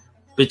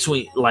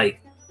between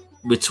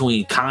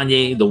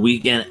Kanye, The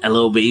Weeknd, and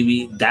Lil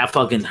Baby, that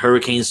fucking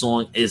Hurricane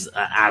song is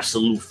an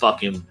absolute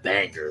fucking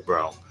banger,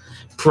 bro.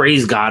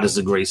 Praise God is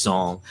a great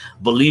song.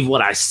 Believe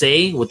What I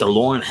Say with the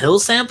Lauryn Hill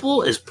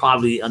sample is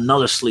probably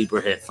another sleeper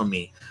hit for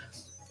me.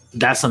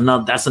 That's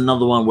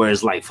another one where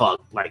it's like,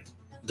 fuck, like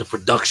the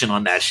production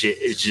on that shit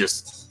is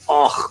just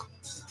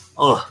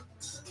the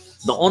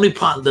only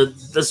part,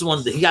 this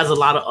one, he has a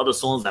lot of other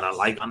songs that I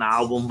like on the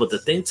album, but the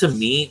thing to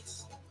me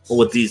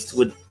with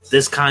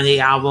this Kanye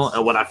album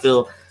and what I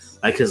feel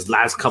like his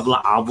last couple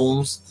of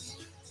albums,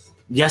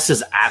 yes,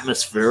 it's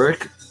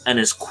atmospheric and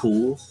it's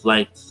cool,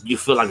 like you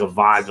feel like a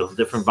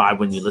different vibe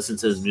when you listen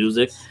to his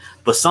music,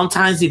 but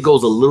sometimes he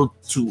goes a little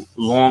too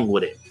long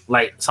with it.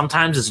 Like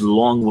sometimes it's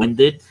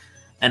long-winded,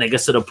 and it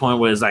gets to the point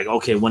where it's like,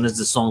 okay, when is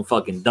this song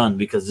fucking done?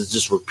 Because it's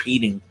just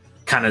repeating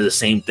kind of the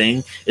same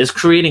thing. It's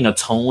creating a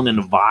tone and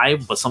a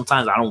vibe, but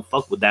sometimes I don't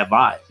fuck with that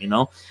vibe, you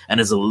know? And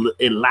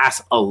it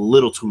lasts a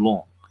little too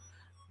long.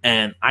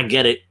 And I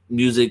get it.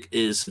 Music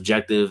is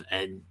subjective,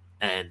 and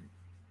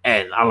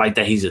I like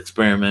that he's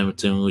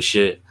experimenting with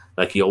shit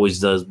like he always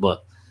does,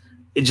 but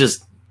it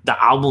just, the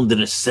album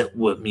didn't sit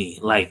with me.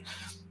 Like,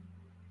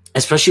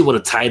 especially with a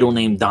title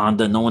named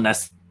Donda, knowing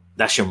that's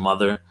your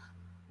mother.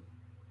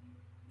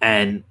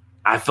 And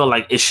I felt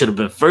like it should have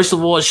been, first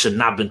of all, it should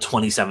not have been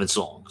 27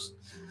 songs.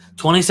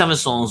 27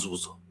 songs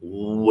was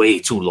way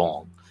too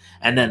long.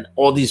 And then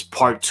all these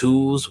part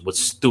twos was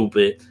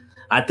stupid.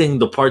 I think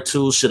the part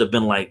twos should have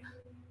been like,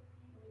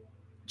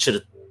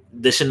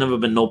 there should never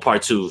been no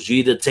part twos. You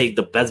either take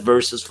the best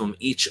verses from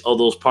each of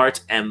those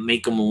parts and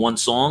make them in one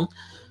song,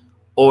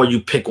 or you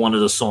pick one of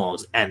the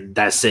songs and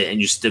that's it,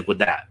 and you stick with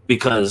that.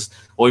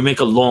 Or you make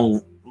a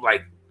long,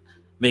 like,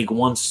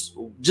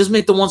 just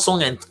make the one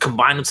song and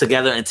combine them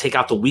together and take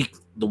out the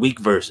weak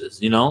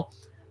verses, you know?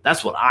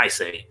 That's what I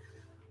say.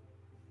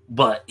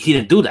 But he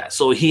didn't do that.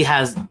 So he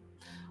has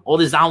all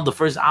this album, the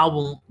first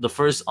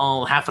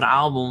half of the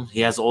album, he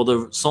has all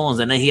the songs,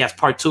 and then he has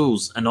part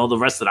twos and all the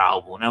rest of the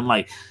album. And I'm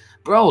like,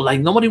 bro, like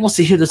nobody wants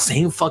to hear the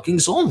same fucking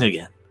song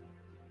again.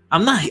 I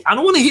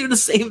don't want to hear the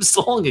same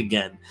song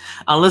again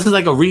unless it's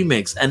like a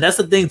remix. And that's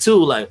the thing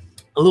too, like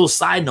a little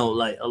side note,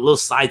 like a little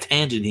side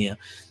tangent here.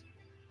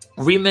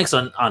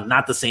 Remix are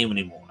not the same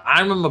anymore.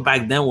 I remember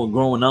back then when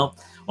growing up,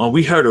 when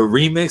we heard a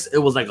remix, it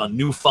was like a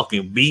new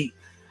fucking beat.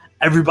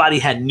 Everybody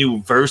had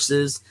new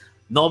verses.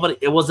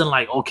 It wasn't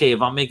like, okay,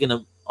 if I'm making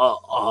a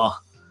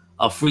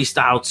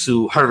freestyle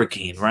to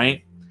Hurricane,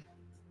 right?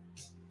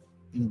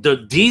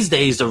 These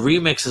days the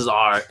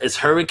remixes it's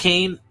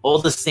Hurricane, all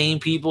the same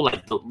people,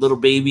 like the Little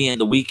Baby and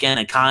The Weeknd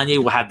and Kanye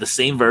will have the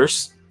same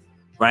verse,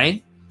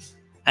 right?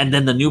 And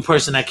then the new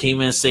person that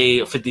came in,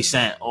 say 50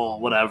 Cent or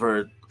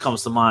whatever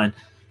comes to mind,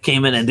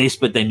 came in and they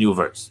spit their new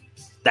verse.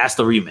 That's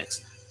the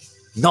remix.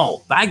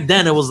 No, back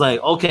then it was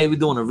like, okay, we're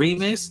doing a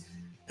remix.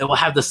 It will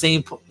have the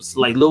same,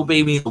 like Lil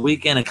Baby, The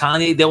Weeknd, and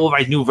Kanye. They will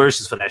write new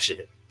verses for that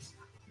shit.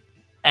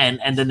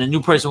 And then the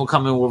new person will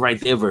come in and will write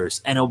their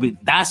verse, and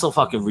that's a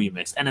fucking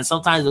remix. And then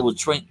sometimes it will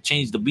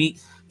change the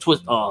beat,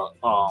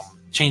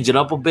 change it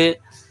up a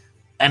bit,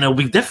 and it'll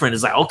be different.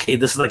 It's like, okay,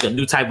 this is like a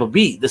new type of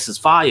beat. This is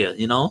fire,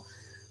 you know.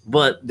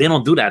 But they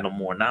don't do that no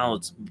more now.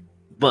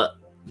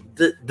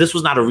 This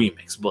was not a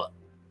remix, but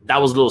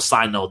that was a little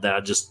side note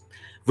that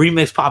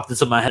remix popped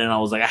into my head, and I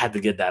was like, I had to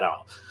get that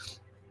out.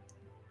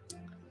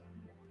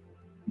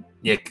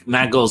 Yeah,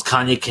 Matt goes,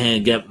 Kanye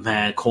can get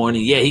mad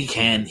corny. Yeah, he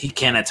can. He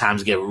can at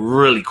times get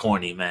really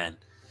corny, man.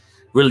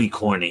 Really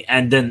corny.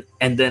 And then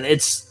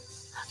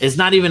it's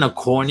not even a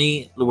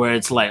corny where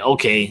it's like,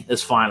 okay,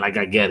 it's fine, like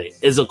I get it.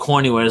 It's a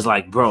corny where it's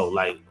like, bro,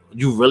 like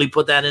you really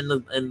put that in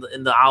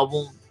the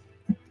album?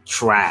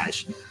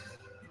 Trash.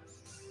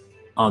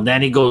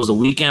 Then he goes, The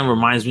Weeknd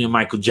reminds me of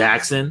Michael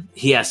Jackson.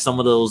 He has some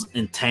of those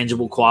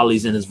intangible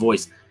qualities in his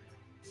voice.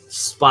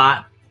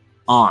 Spot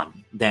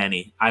on,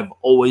 Danny. I've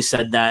always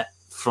said that.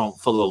 For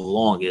the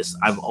longest,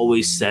 I've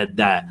always said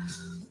that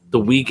The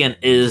Weeknd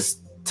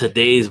is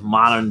today's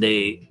modern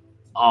day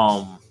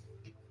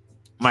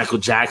Michael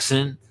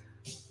Jackson,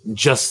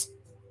 just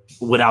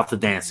without the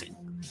dancing.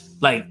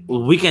 Like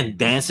Weeknd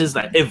dances,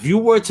 like if you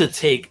were to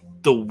take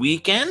The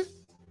Weeknd,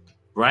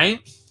 right,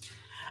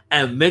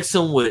 and mix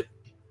him with,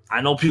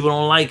 I know people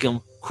don't like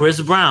him, Chris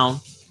Brown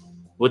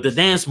with the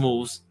dance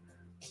moves,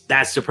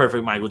 that's the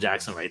perfect Michael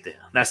Jackson right there.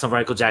 That's the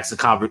Michael Jackson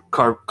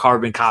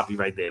carbon copy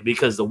right there.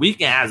 Because The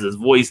Weeknd has his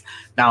voice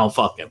down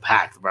fucking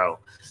packed, bro.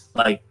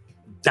 Like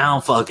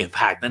down fucking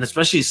packed. And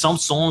especially some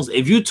songs,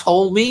 if you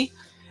told me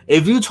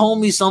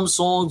some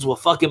songs were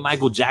fucking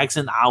Michael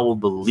Jackson, I will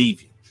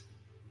believe you.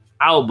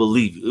 I will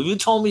believe you. If you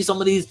told me some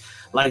of these,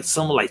 like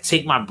some like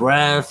Take My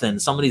Breath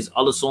and some of these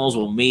other songs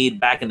were made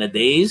back in the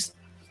days,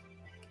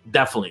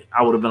 definitely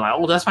I would have been like,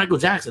 oh, that's Michael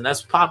Jackson,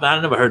 that's pop.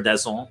 I never heard that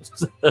song.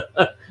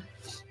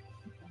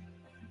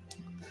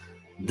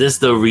 This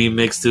the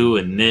remix to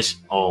and Nish.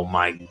 Oh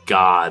my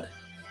god,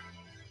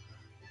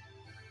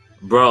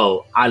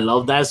 bro, I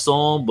love that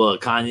song, but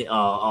Kanye,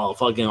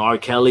 fucking R.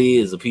 Kelly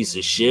is a piece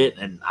of shit,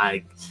 and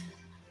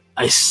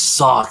it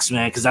sucks,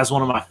 man, because that's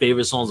one of my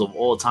favorite songs of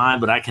all time,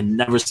 but I can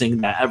never sing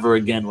that ever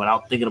again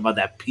without thinking about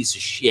that piece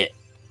of shit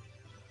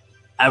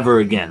ever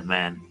again,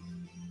 man.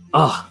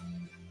 Ugh,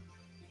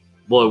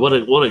 boy, what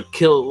a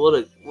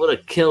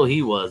kill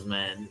he was,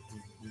 man.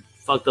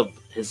 Fucked up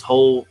his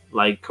whole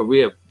like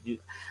career.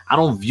 I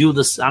don't view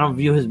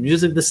his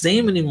music the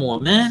same anymore,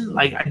 man.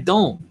 Like, I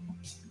don't.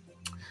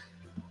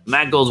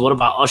 Matt goes, what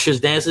about Usher's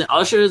dancing?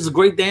 Usher is a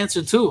great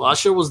dancer too.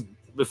 Usher was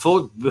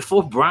before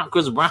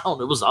Chris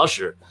Brown, it was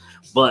Usher.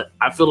 But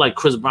I feel like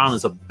Chris Brown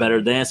is a better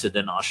dancer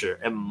than Usher,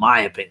 in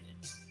my opinion.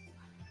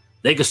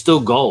 They could still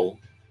go.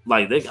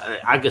 Like,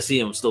 I could see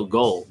him still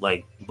go.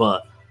 Like,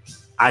 but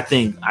I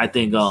think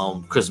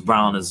Chris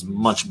Brown is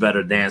much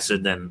better dancer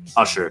than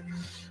Usher.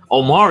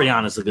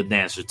 Omarion is a good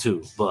dancer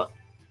too, but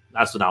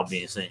that's without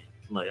being seen.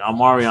 Like,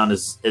 Omarion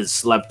is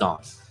slept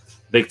on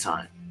big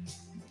time.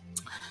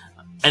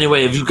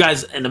 Anyway, if you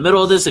guys in the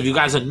middle of this, if you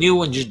guys are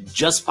new and you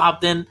just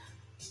popped in,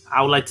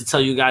 I would like to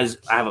tell you guys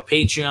I have a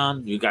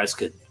Patreon. You guys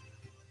could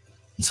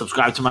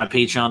subscribe to my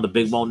Patreon, the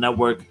Big Mo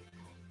Network.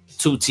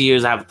 2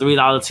 tiers. I have a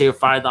 $3 tier,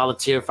 $5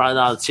 tier.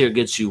 $5 tier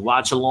gets you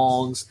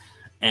watch-alongs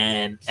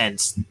and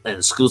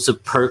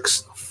exclusive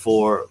perks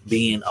for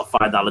being a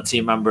 $5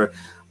 tier member.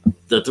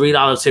 The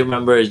 $3 tier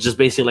member is just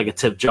basically like a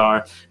tip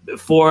jar.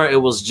 Before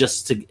it was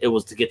to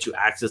get you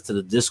access to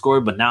the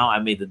Discord, but now I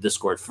made the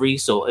Discord free.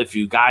 So if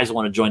you guys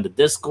want to join the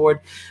Discord,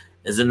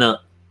 it's in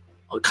the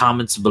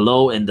comments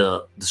below, in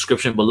the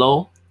description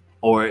below,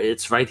 or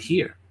it's right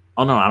here.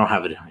 Oh no, I don't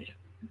have it in here.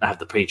 I have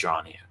the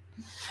Patreon here.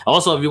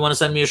 Also, if you want to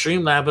send me a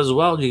Streamlab as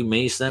well, you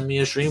may send me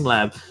a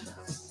Streamlab.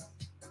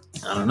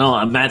 I don't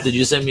know. Matt, did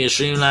you send me a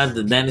Streamlab?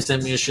 Did Danny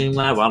send me a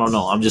Streamlab? I don't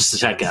know. I'm just to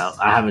check out.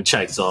 I haven't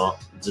checked, so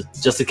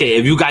just in case.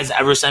 If you guys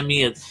ever send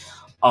me a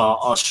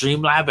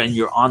Streamlab and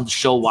you're on the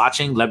show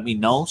watching, let me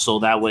know, so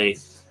that way,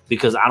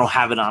 because I don't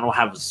have it. I don't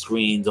have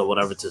screens or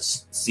whatever to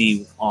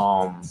see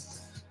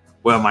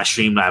where my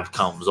Streamlab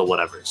comes or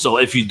whatever. So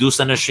if you do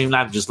send a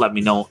Streamlab, just let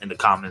me know in the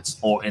comments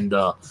or in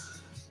the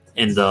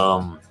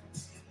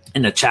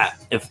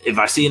chat. If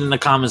I see it in the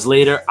comments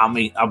later,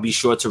 I'll be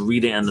sure to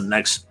read it in the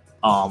next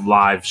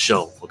live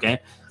show. Okay.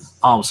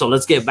 So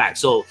let's get back.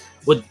 So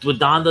with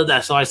Donda,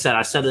 that's all I said.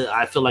 I said it.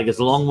 I feel like it's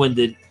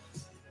long-winded.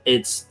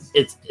 It's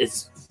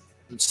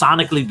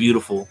sonically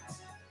beautiful.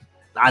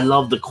 I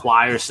love the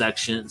choir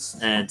sections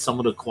and some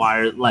of the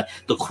choir, like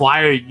the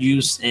choir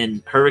use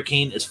in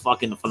Hurricane is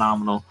fucking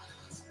phenomenal.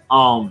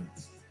 But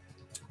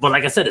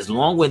like I said, it's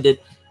long-winded.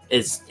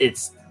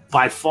 It's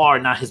by far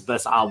not his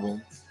best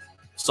album.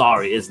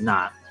 Sorry, it's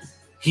not.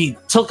 He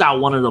took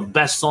out one of the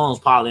best songs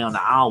probably on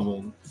the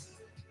album,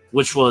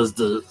 which was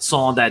the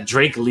song that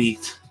Drake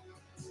leaked.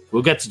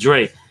 We'll get to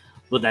Drake,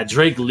 but that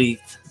Drake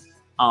leaked,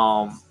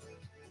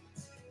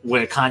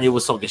 where Kanye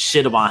was talking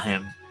shit about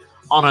him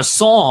on a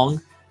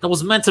song that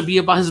was meant to be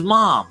about his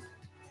mom.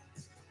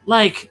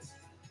 Like,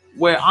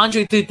 where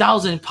Andre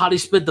 3000 probably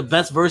spit the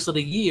best verse of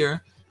the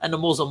year and the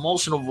most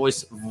emotional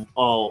verse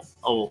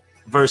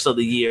of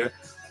the year,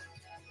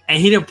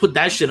 and he didn't put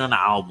that shit on the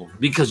album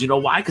because you know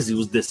why? Because he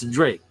was dissing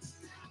Drake,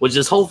 which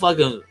this whole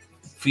fucking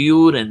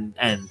feud and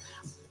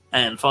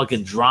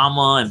fucking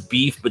drama and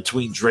beef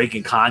between Drake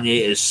and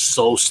Kanye is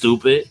so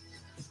stupid.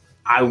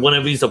 I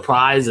wouldn't be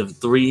surprised if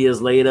 3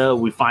 years later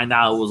we find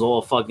out it was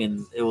all fun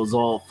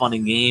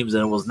and games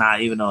and it was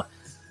not even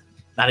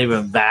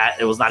bad.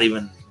 It was not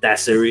even that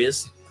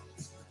serious.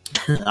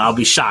 I'll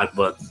be shocked,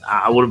 but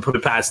I wouldn't put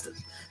it past it,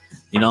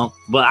 you know.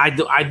 But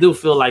I do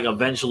feel like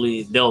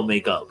eventually they'll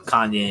make up,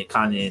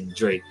 Kanye and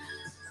Drake.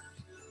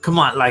 Come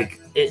on,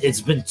 like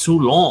it's been too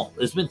long.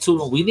 It's been too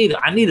long.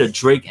 I need a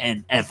Drake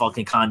and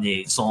fucking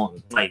Kanye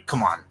song. Like,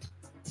 come on.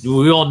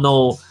 We all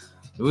know.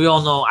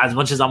 As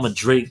much as I'm a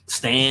Drake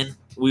stan,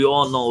 we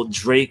all know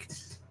Drake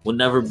will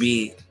never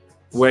be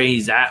where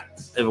he's at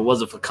if it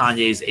wasn't for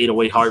Kanye's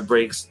 808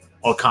 Heartbreaks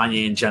or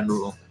Kanye in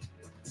general.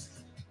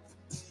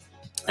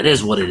 It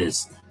is what it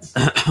is.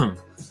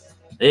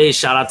 Hey,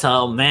 shout out to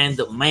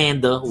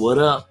Amanda. What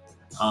up?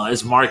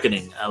 It's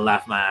marketing. I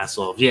laughed my ass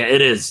off. Yeah,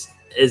 it is.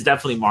 It's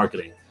definitely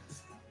marketing.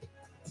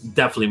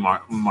 Definitely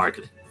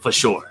marketing for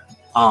sure.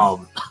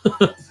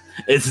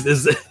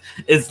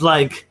 It's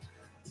like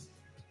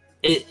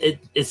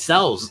it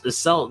sells. It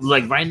sells.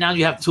 Like right now,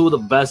 you have 2 of the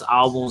best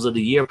albums of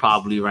the year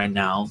probably right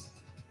now,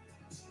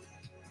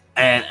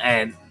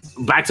 and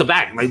back to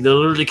back. Like they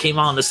literally came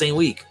out in the same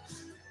week.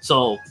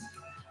 So,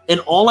 in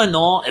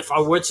all, if I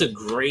were to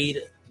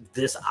grade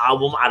this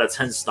album out of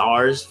 10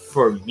 stars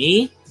for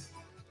me,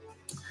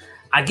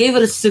 I gave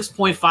it a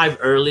 6.5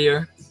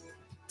 earlier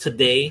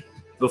today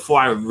before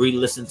I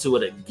re-listened to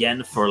it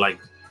again for like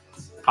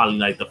probably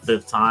like the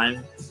 5th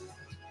time.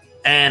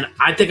 And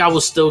I think I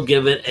will still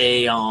give it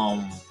a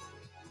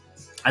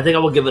I think I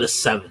will give it a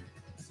 7.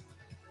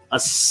 A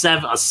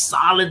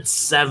solid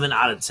 7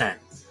 out of 10.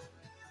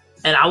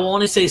 And I will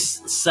only say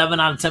 7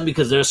 out of 10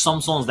 because there's some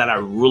songs that I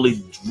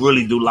really,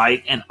 really do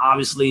like. And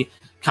obviously,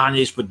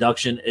 Kanye's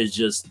production is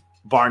just,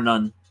 bar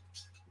none,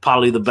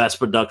 probably the best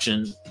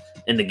production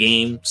in the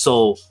game.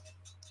 So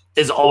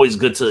it's always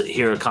good to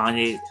hear a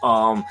Kanye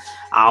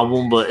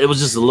album, but it was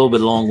just a little bit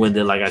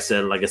long-winded, like I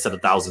said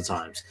 1,000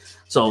 times.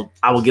 So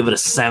I will give it a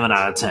 7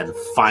 out of 10.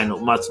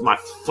 My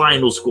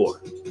final score.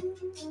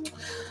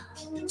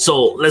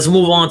 So let's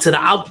move on to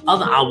the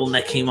other album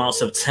that came out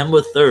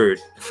September 3rd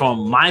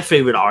from my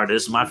favorite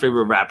artist, my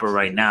favorite rapper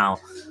right now.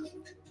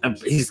 And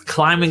he's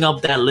climbing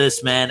up that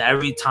list, man,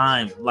 every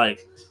time.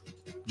 Like,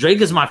 Drake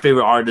is my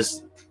favorite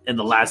artist in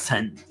the last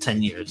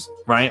 10 years,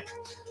 right?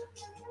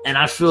 And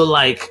I feel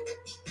like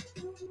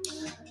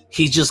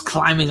he's just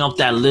climbing up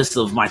that list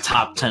of my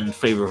top 10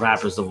 favorite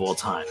rappers of all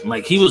time.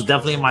 Like, he was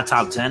definitely in my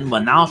top 10,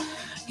 but now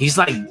he's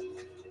like,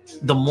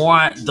 the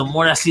more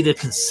I see the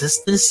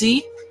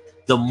consistency,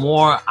 the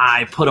more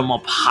I put him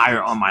up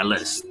higher on my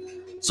list.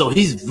 So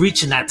he's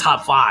reaching that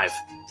top 5.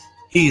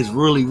 He is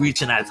really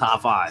reaching that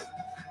top 5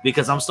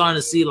 because I'm starting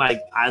to see, like,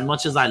 as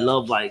much as I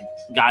love like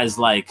guys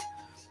like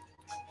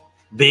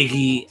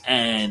Biggie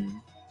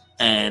and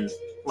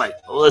like,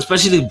 well,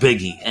 especially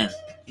Biggie, and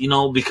you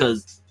know,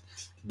 because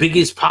Biggie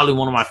is probably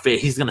one of my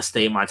favorite. He's gonna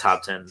stay in my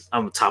top 10.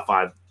 I'm top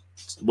 5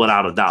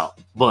 without a doubt.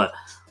 But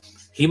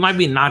he might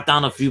be knocked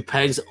down a few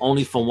pegs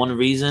only for one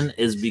reason,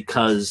 is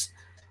because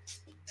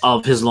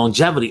of his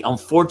longevity.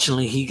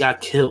 Unfortunately, he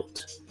got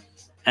killed,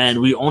 and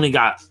we only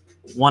got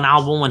one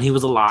album when he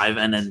was alive,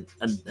 and then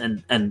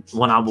and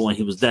one album when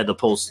he was dead.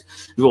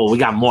 We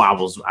got more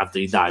albums after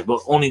he died, but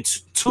only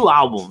two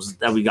albums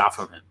that we got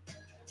from him.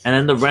 And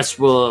then the rest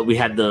we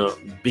had the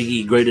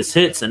Biggie greatest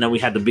hits, and then we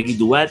had the Biggie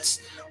duets,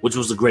 which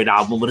was a great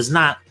album, but it's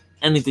not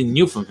anything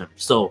new from him.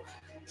 So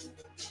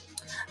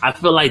I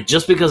feel like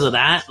just because of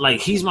that,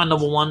 like, he's my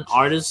number one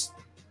artist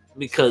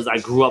because I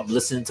grew up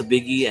listening to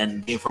Biggie,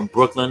 and being from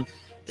Brooklyn,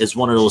 it's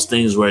one of those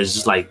things where it's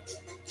just like,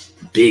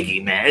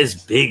 Biggie, man, it's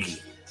Biggie.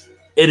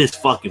 It is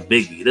fucking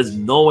Biggie. There's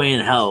no way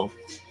in hell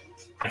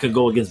I could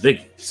go against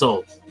Biggie.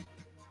 So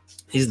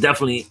he's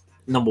definitely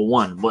number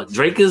one. But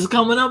Drake is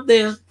coming up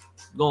there,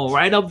 going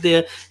right up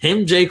there.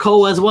 Him, J.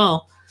 Cole as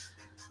well.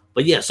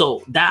 But yeah,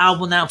 so that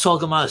album that I'm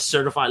talking about is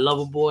Certified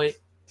Lover Boy,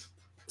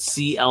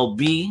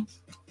 CLB.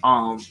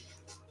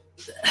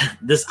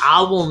 This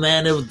album,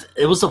 man,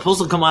 it was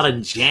supposed to come out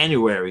in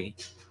January,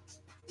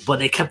 but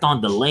they kept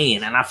on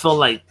delaying, and I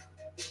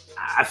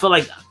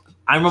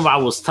remember I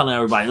was telling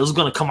everybody it was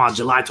gonna come out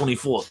July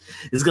 24th.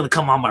 It's gonna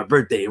come on my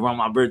birthday, around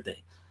my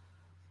birthday.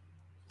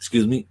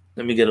 Excuse me,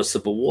 let me get a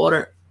sip of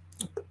water.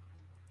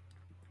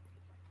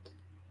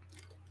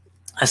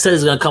 I said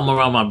it's gonna come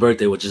around my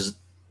birthday, which is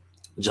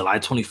July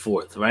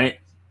 24th, right?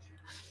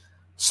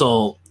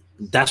 So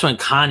that's when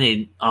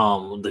Kanye,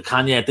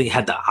 I think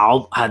had the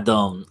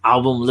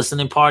album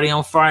listening party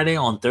on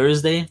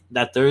Thursday.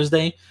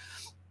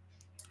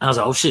 I was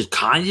like, oh shit,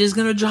 Kanye is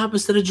gonna drop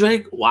instead of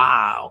Drake?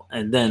 Wow.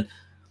 And then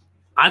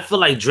I feel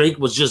like Drake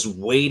was just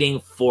waiting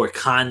for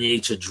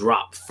Kanye to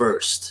drop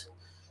first.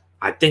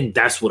 I think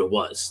that's what it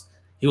was.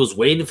 He was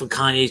waiting for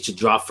Kanye to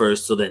drop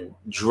first, so then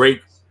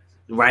Drake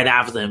right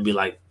after him be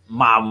like,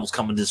 my album's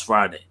coming this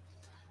Friday.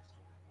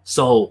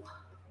 So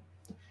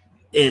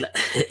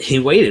he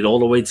waited all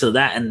the way to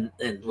that, and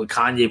with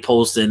Kanye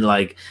posting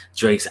like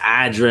Drake's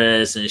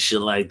address and shit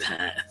like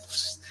that.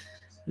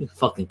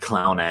 Fucking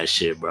clown ass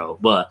shit, bro.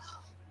 But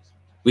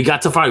we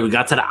got to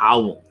the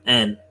album,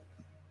 and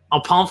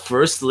upon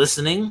first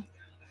listening,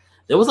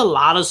 there was a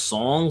lot of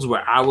songs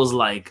where I was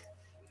like,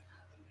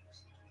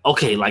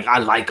 okay, like, I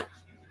like them,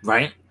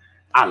 right?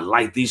 I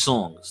like these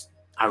songs.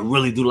 I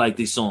really do like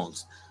these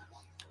songs.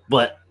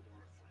 But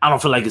I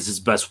don't feel like it's his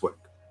best work,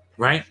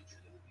 right?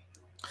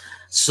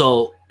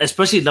 So,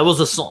 especially, there was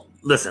a song.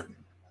 Listen,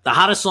 the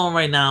hottest song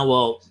right now,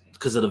 well,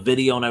 because of the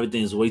video and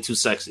everything, is Way Too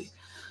Sexy.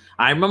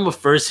 I remember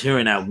first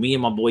hearing that. Me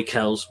and my boy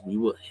Kels, we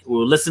were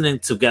listening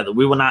together.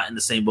 We were not in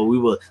the same, but we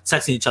were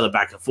texting each other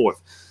back and forth.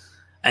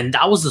 And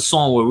that was the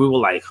song where we were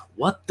like,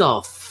 what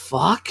the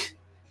fuck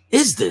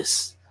is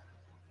this?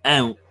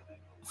 And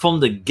from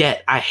the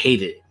get, I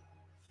hated it.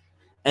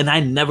 And I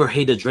never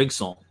hated a Drake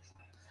song,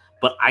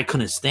 but I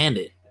couldn't stand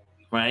it,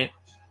 right?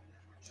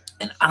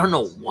 And I don't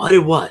know what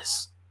it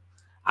was.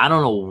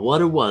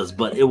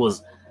 But it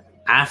was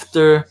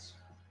after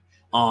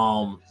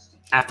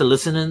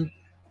listening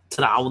to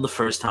the album the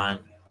first time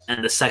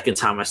and the second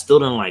time, I still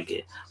didn't like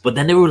it. But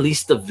then they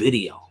released the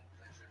video.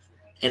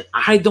 And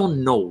I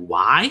don't know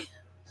why,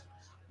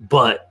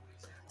 but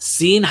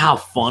seeing how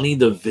funny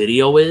the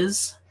video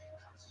is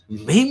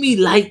made me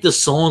like the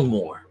song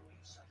more,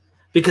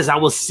 because I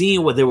was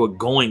seeing where they were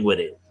going with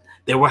it.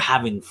 They were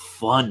having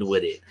fun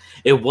with it.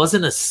 It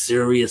wasn't a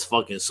serious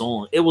fucking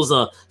song. It was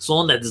a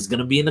song that is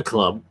going to be in the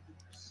club.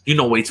 You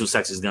know, Way Too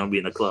Sexy is gonna be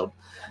in the club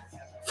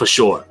for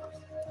sure.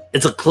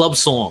 It's a club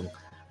song,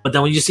 but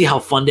then when you see how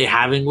fun they're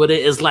having with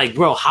it, it's like,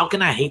 bro, how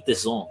can I hate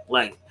this song?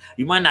 Like,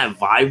 you might not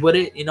vibe with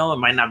it, you know, it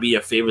might not be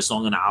your favorite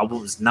song on the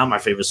album. It's not my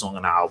favorite song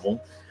on the album,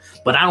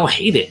 but I don't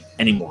hate it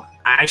anymore.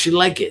 I actually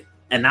like it.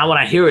 And now when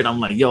I hear it, I'm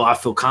like, yo, I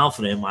feel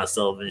confident in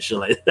myself and shit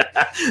like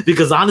that.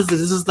 Because honestly,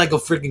 this is like a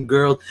freaking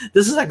girl.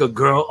 This is like a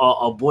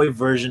boy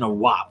version of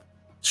WAP.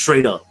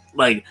 Straight up.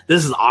 Like,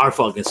 this is our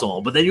fucking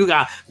song. But then you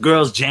got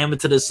girls jamming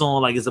to this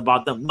song like it's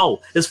about them.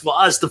 No, it's for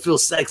us to feel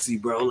sexy,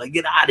 bro. Like,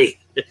 get out of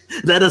here.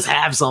 Let us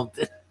have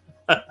something.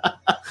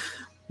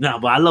 No,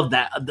 but I love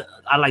that.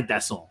 I like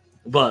that song.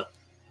 But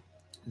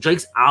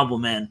Drake's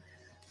album, man,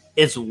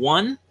 it's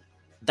one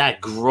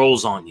that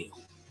grows on you.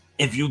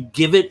 If you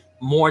give it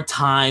more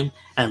time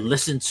and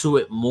listen to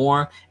it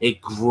more, it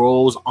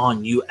grows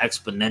on you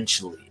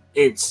exponentially.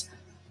 It's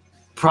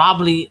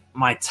probably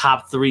my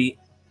top 3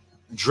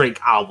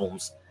 Drake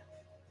albums.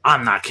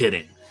 I'm not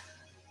kidding.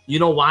 You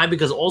know why?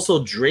 Because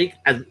also Drake,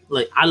 I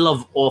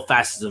love all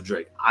facets of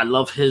Drake. I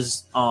love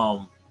his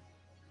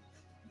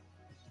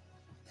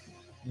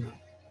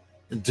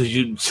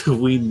do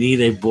we need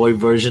a boy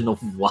version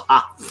of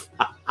WAP?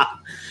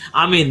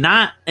 I mean,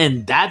 not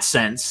in that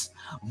sense,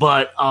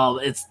 but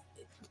it's,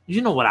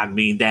 you know what I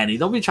mean, Danny.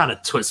 Don't be trying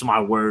to twist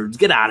my words.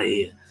 Get out of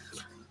here.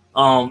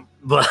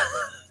 But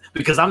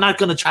because I'm not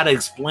gonna try to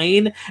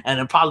explain and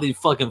then probably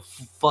fucking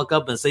fuck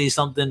up and say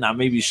something I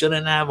maybe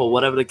shouldn't have or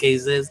whatever the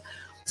case is.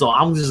 So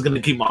I'm just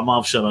gonna keep my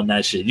mouth shut on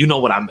that shit. You know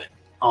what I meant.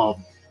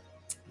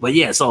 But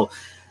yeah, so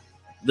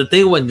the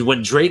thing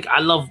when Drake,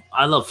 I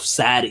love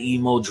sad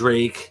emo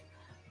Drake.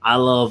 I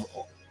love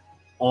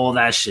all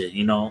that shit,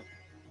 you know.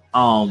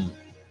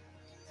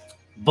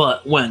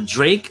 But when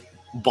Drake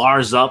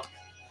bars up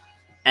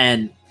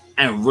and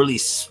really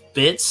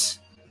spits,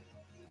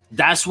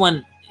 that's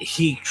when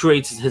he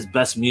creates his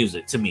best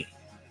music to me.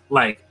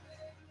 Like,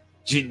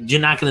 you're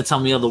not gonna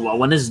tell me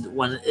otherwise.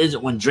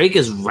 When Drake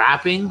is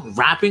rapping,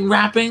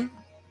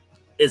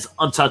 it's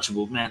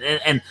untouchable, man.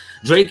 And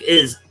Drake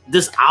is,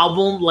 this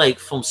album, like,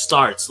 from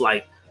starts,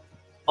 like,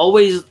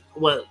 always,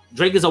 what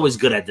Drake is always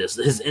good at this.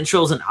 His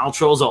intros and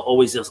outros are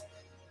always just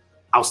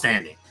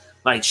outstanding.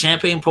 Like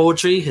Champagne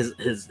Poetry, his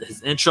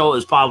intro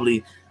is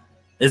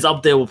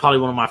up there with probably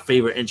one of my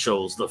favorite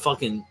intros. The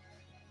fucking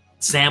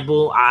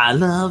sample, I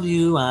love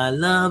you, I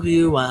love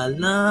you, I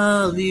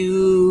love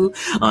you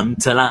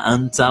until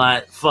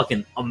I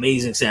fucking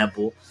amazing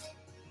sample.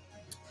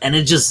 And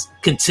it just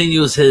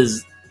continues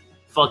his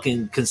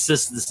fucking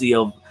consistency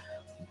of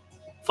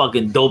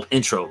fucking dope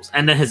intros.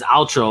 And then his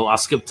outro, I'll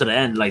skip to the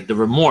end, like The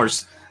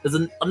Remorse, is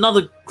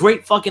another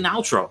great fucking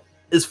outro.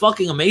 It's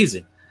fucking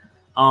amazing.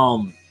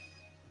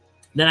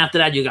 Then after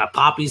that, you got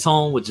Poppy's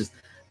Home, which is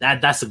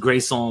that's a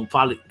great song,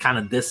 probably kind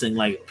of dissing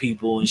like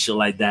people and shit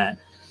like that.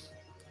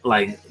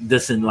 Like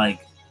dissing, like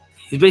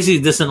he's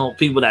basically dissing on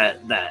people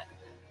that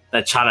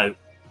try to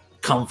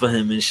come for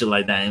him and shit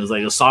like that. And it was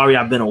like, oh, sorry,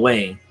 I've been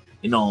away.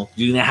 You know,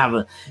 you didn't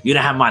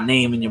have my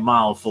name in your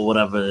mouth or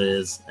whatever it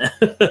is.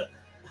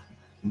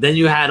 Then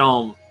you had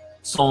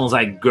songs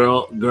like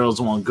Girls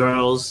Want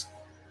Girls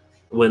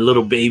with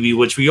Little Baby,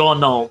 which we all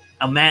know.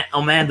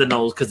 Amanda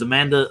knows because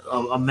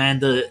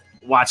Amanda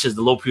watches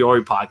the Low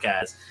Priori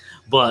podcast.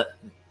 But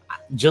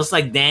just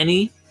like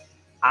Danny,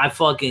 I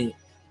fucking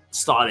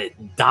started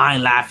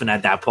dying laughing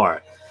at that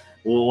part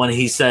when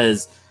he said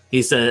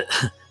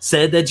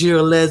said that you're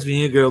a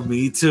lesbian, girl,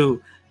 me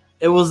too.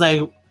 It was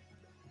like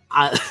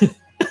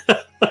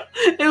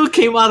it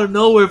came out of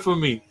nowhere for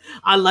me.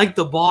 I liked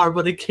the bar,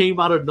 but it came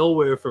out of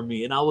nowhere for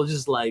me, and I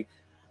was like,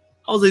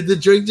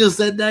 did Drake just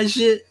said that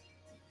shit?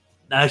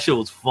 That shit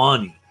was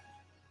funny.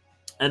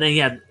 And then he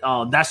had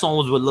that song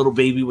was with Little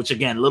Baby, which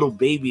again, Little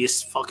Baby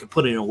is fucking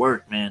putting in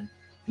work, man.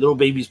 Little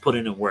Baby's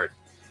putting in work.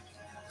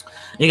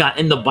 You got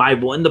In the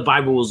Bible. In the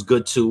Bible was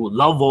good too.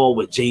 Love All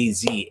with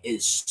Jay-Z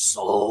is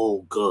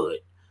so good.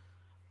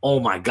 Oh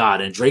my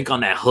God. And Drake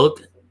on that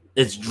hook.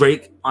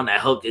 Drake on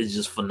that hook is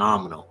just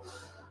phenomenal.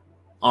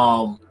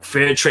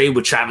 Fair Trade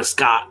with Travis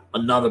Scott,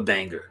 another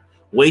banger.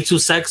 Way Too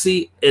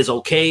Sexy is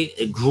okay.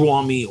 It grew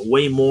on me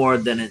way more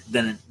than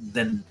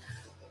in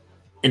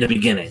the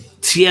beginning.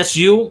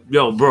 TSU,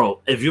 yo,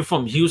 bro, if you're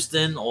from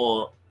Houston,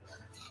 or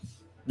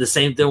the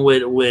same thing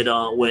with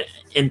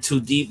In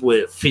Too Deep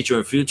with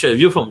featuring Future. If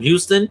you're from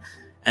Houston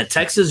and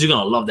Texas, you're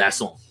gonna love that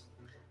song.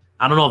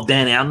 I don't know if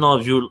Danny, I don't know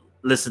if you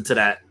listened to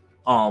that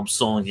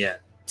song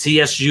yet.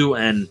 TSU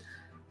and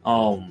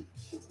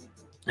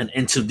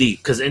In Too Deep,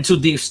 because In Too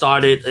Deep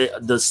started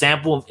the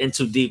sample of In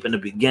Too Deep in the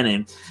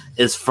beginning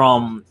is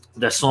from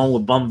that song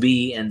with Bun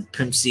B and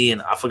Pimp C,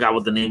 and I forgot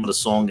what the name of the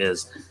song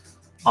is.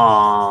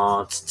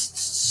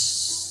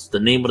 The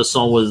name of the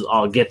song was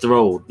Get the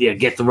Road. Yeah,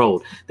 Get the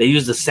Road. They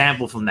used a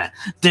sample from that.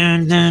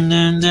 Dun, dun,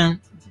 dun,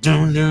 dun,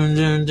 dun, dun,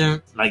 dun,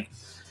 dun. Like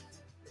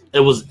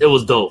it was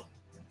dope.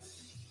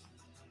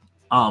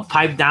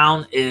 Pipe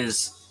Down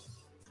is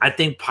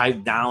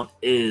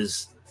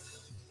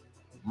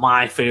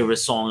my favorite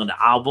song on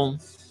the album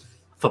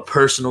for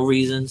personal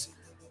reasons.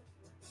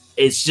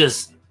 It's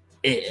just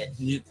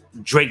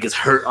Drake is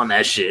hurt on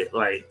that shit,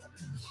 like,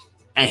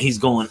 and he's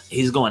going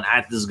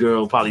at this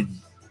girl, probably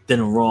did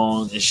him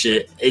wrong and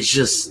shit. It's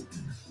just,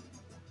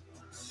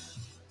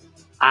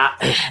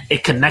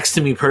 it connects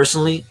to me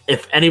personally.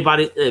 If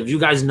you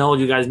guys know,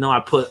 I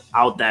put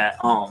out that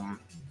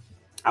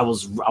I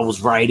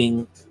was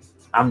writing.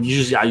 I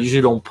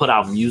usually don't put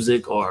out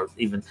music, or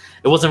even,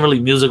 it wasn't really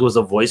music, it was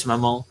a voice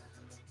memo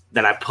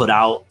that I put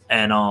out,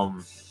 and I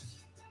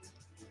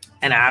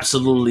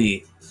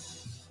absolutely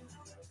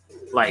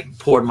like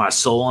poured my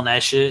soul on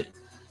that shit,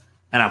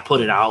 and I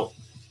put it out,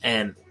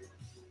 and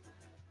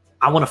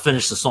I want to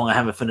finish the song. I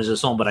haven't finished the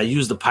song, but I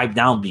used the pipe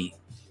down beat,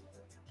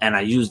 and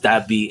I used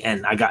that beat,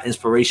 and I got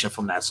inspiration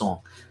from that song,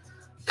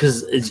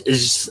 because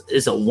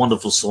it's a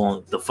wonderful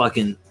song. The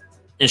fucking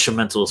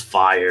instrumental is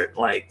fire.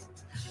 Like,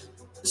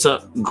 it's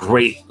a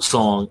great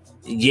song.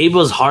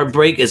 Yeba's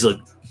Heartbreak is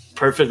a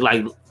perfect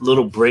like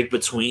little break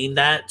between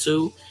that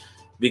too,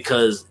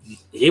 because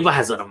Yeba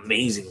has an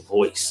amazing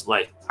voice.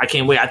 Like, I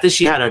can't wait. I think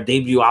she had her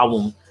debut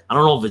album. I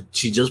don't know if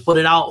she just put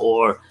it out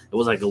or it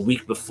was like a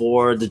week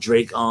before the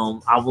Drake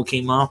album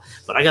came out,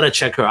 but I gotta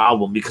check her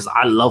album because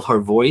I love her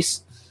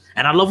voice,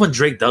 and I love when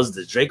Drake does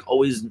this. Drake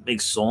always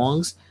makes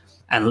songs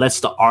and lets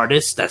the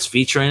artist that's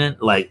featuring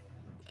it, like,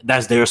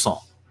 that's their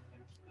song.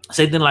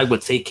 Same thing like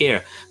with Take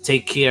Care.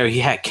 Take Care, he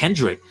had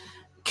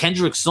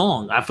Kendrick's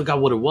song. I forgot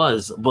what it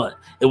was, but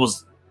it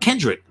was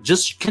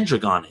just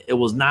Kendrick on it. It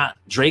was not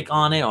Drake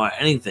on it or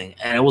anything.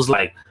 And it was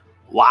like,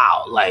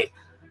 wow, like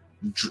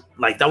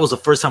that was the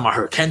first time I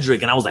heard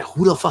Kendrick, and I was like,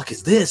 who the fuck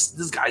is this?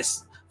 This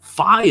guy's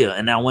fire.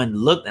 And I went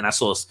and looked, and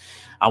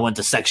I went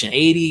to Section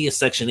 80, and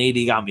Section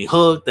 80 got me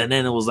hooked. And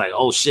then it was like,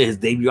 oh shit, his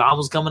debut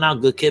album's coming out,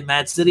 Good Kid,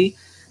 Mad City.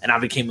 And I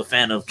became a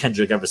fan of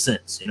Kendrick ever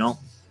since, you know?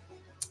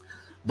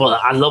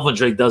 But I love when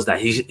Drake does that.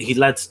 He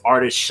lets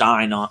artists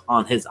shine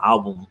on his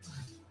album,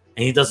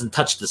 and he doesn't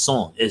touch the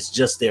song. It's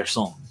just their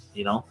song,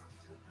 you know?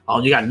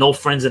 You got No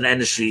Friends in the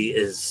Industry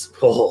is,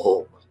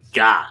 oh,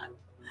 God.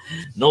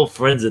 No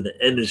Friends in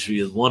the Industry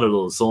is one of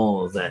those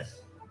songs that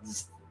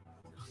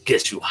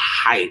gets you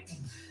hype.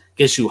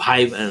 Gets you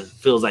hype and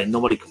feels like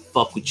nobody can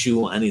fuck with you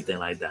or anything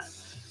like that.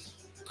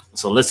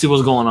 So let's see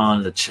what's going on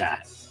in the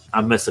chat.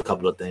 I missed a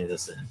couple of things I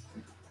said.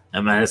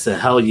 And man, I said,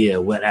 hell yeah,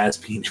 wet ass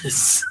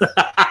penis.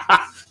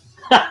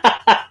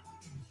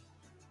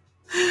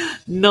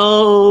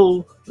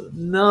 No,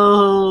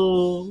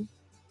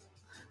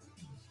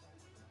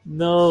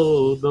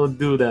 don't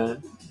do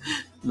that.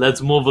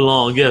 Let's move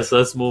along. Yes,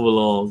 let's move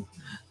along.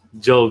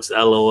 Jokes,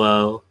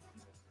 LOL.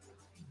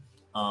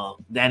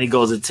 Danny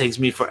goes, it takes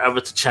me forever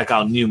to check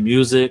out new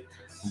music,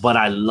 but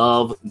I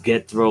love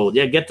Get Thrilled.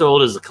 Yeah, Get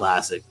Thrilled is a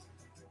classic.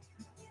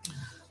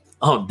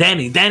 Oh,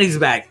 Danny's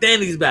back.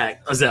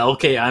 I said,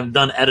 okay, I'm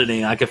done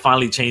editing. I can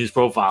finally change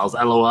profiles.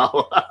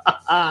 LOL.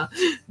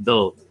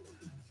 Dope.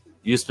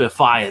 You spit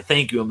fire.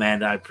 Thank you,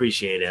 Amanda. I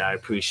appreciate it. I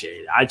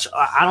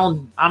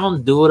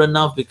don't do it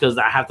enough because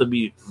I have to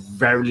be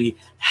very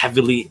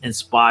heavily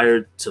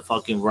inspired to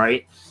fucking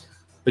write.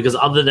 Because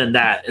other than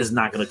that, it's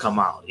not gonna come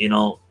out. You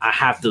know, I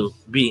have to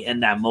be in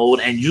that mode,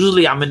 and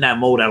usually I'm in that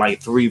mode at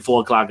like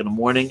 4 o'clock in the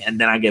morning, and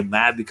then I get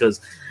mad because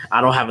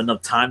I don't have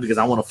enough time because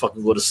I want to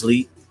fucking go to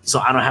sleep. So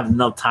I don't have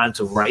enough time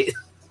to write,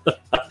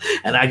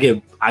 and I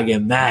get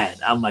mad.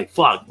 I'm like,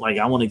 fuck, like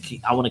I want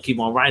to keep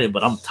on writing,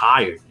 but I'm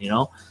tired, you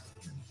know.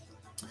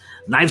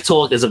 Knife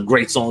Talk is a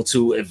great song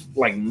too. If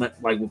like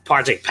with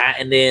Project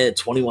Pat in there,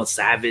 21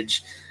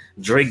 Savage,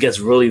 Drake gets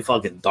really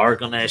fucking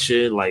dark on that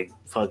shit. Like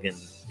fucking,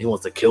 he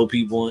wants to kill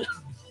people.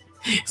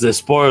 It's a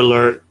spoiler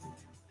alert.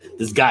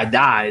 This guy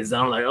dies,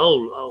 and I'm like,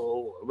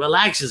 oh,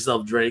 relax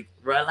yourself, Drake,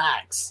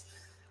 relax.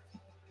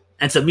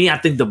 And to me, I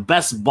think the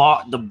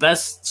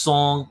best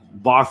song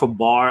bar for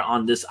bar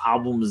on this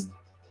album is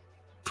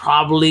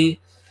probably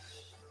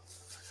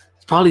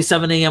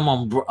 7 a.m.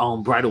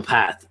 on Bridal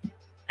Path.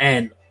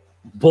 And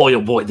boy,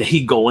 oh boy, did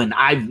he go in.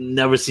 I've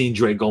never seen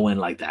Drake go in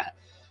like that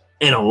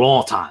in a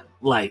long time.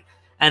 Like,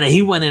 and then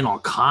he went in on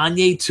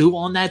Kanye too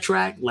on that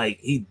track. Like,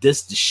 he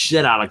dissed the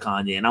shit out of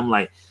Kanye. And I'm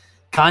like,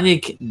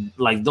 Kanye,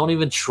 like, don't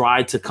even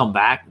try to come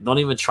back. Don't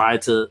even try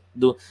to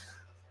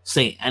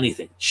say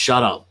anything.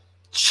 Shut up.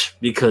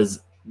 Because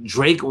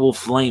Drake will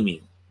flame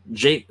you.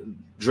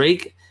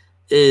 Drake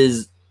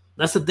is,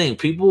 that's the thing.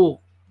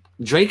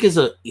 Drake is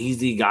an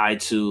easy guy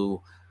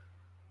to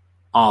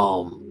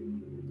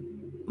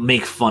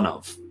make fun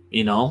of,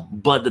 you know?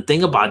 But the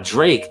thing about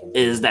Drake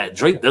is that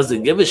Drake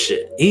doesn't give a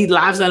shit. He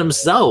laughs at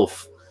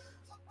himself.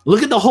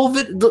 Look at the whole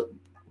video.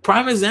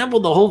 Prime example,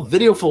 the whole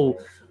video for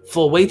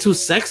Way Too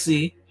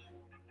Sexy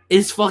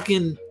is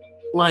fucking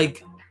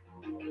like,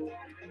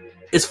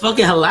 it's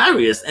fucking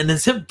hilarious, and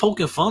it's him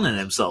poking fun at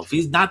himself.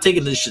 He's not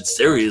taking this shit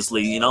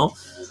seriously, you know.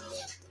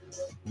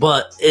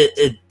 But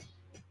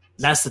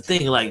that's the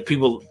thing. Like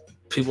people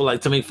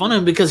like to make fun of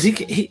him because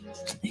he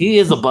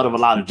is the butt of a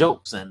lot of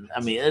jokes, and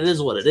I mean it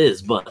is what it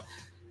is. But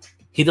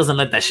he doesn't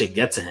let that shit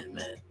get to him,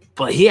 man.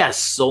 But he has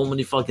so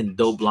many fucking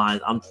dope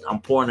lines.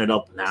 I'm pouring it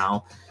up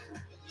now,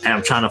 and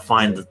I'm trying to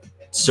find the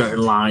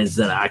certain lines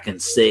that I can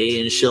say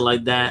and shit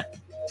like that.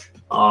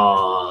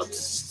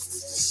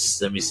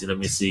 Let me see. Let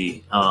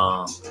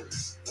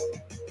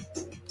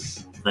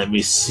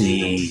me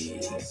see.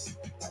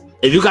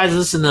 If you guys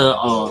listen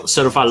to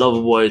Certified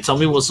Lover Boy, tell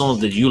me what songs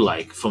did you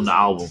like from the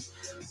album.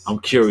 I'm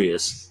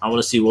curious. I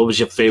want to see what was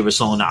your favorite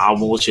song on the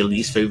album. What's your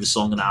least favorite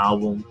song on the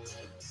album?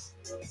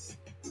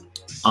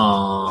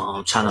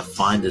 I'm trying to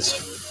find this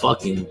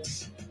fucking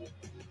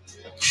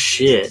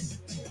shit.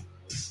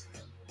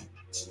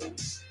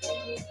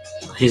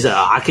 He said,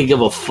 I could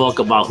give a fuck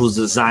about who's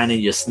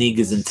designing your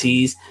sneakers and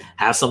tees.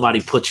 Have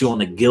somebody put you on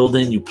the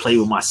Gildan. You play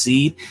with my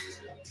seed.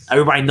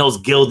 Everybody knows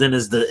Gildan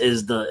is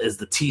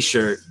the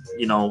t-shirt,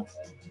 you know,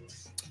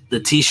 the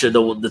t-shirt,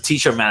 the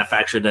t-shirt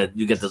manufacturer that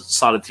you get the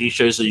solid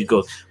t-shirt, so you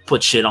go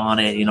put shit on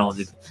it, you know,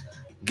 the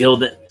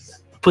Gildan,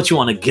 put you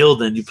on a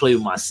Gildan, you play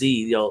with my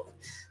seed, yo.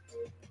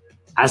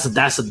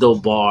 That's a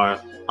dope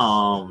bar.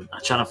 I'm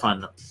trying to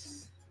find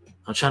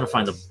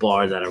the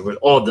bar that I read.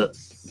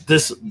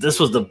 This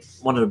was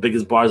one of the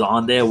biggest bars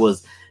on there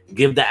was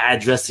give the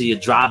address to your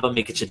driver,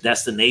 make it your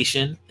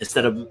destination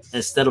instead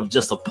of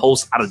just a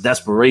post out of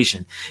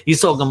desperation. He's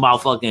talking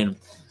about fucking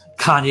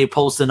Kanye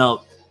posting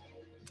up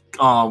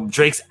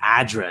Drake's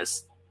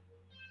address.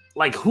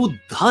 Like, who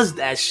does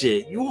that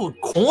shit? You a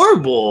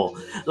cornball.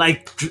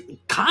 Like,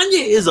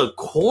 Kanye is a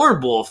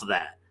cornball for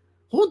that.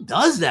 Who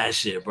does that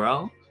shit,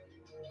 bro?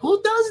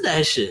 Who does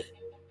that shit?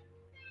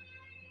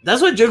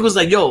 That's why Drake was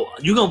like, yo,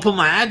 you gonna put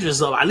my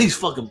address up, at least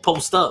fucking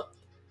post up.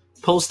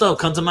 Post up,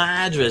 come to my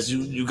address.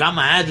 You got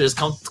my address,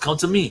 come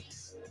to me.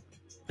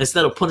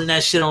 Instead of putting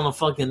that shit on a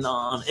fucking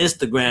on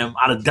Instagram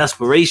out of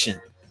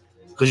desperation.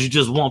 Because you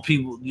just want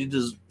people, you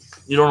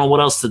don't know what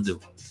else to do.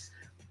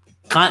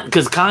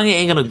 Because Kanye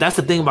ain't gonna, that's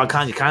the thing about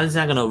Kanye. Kanye's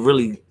not gonna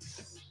really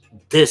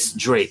diss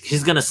Drake.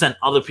 He's gonna send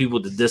other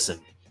people to diss him.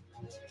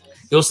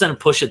 He'll send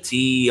Pusha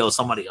T or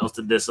somebody else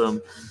to diss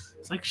him.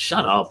 It's like,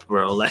 shut up,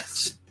 bro.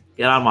 Let's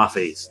get out of my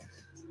face.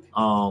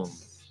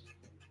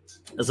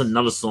 There's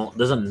another song.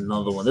 There's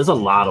another one. There's a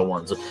lot of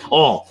ones.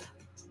 Oh,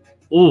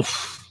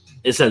 oof.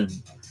 It said,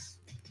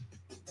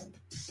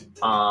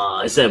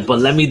 but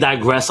let me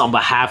digress on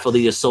behalf of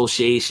the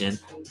association.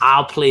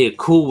 I'll play it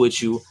cool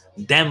with you.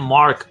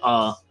 Denmark,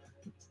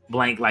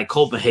 blank like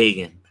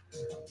Copenhagen.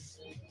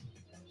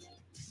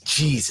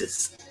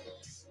 Jesus.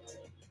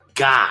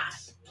 God.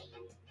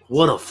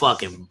 What a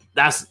fucking,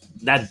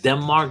 that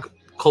Denmark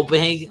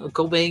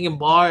Copenhagen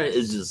bar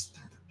is just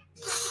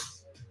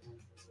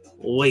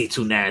way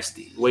too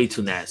nasty.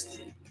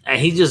 And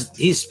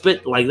he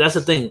spit, like, that's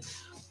the thing.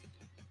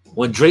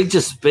 When Drake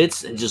just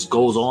spits and just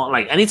goes on,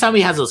 like anytime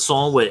he has a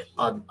song with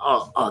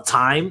a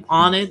time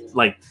on it,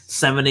 like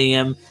 7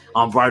 a.m.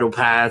 on Bridle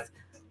Path,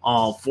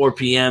 4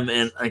 p.m.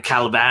 in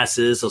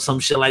Calabasas or some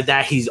shit like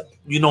that, he's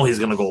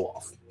gonna go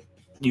off.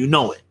 You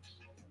know it.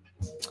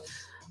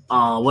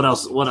 What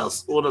else? What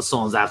are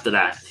songs after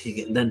that?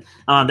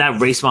 That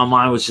Race My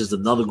Mind, which is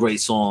another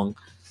great song.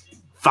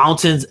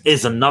 Fountains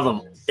is another.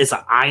 It's an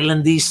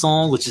islandy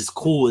song, which is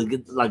cool. It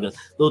gets like a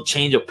little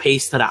change of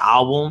pace to the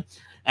album.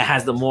 It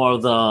has the more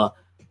of the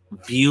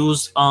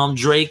views,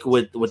 Drake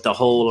with the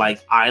whole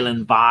like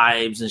island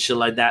vibes and shit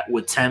like that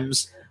with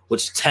Thames.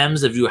 Which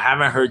Thames, if you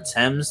haven't heard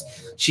Thames,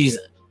 she's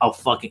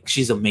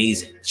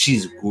amazing.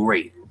 She's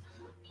great.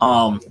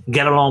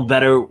 Get Along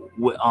Better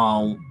with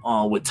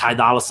Ty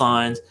Dolla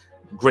 $igns.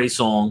 Great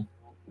song.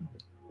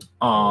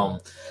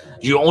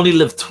 You Only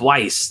Live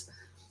Twice.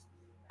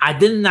 I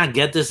did not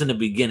get this in the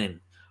beginning,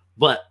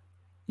 but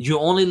You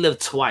Only Live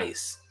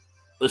Twice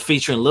was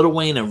featuring Lil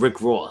Wayne and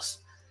Rick Ross.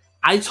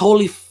 I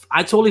totally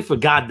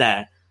forgot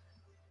that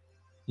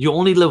You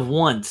Only Live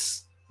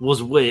Once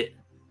was with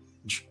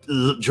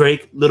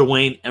Drake, Lil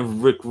Wayne,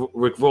 and Rick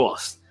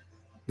Ross.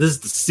 This is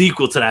the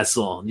sequel to that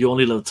song, You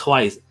Only Live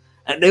Twice.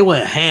 And they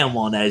went ham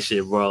on that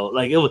shit, bro.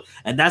 Like it was,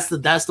 and that's the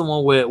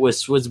one where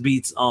Swizz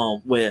Beatz,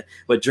 where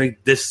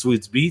Drake dissed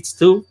Swizz Beatz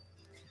too.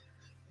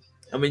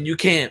 I mean, you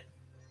can't.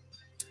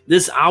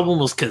 This album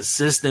was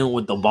consistent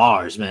with the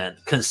bars, man.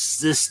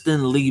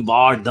 Consistently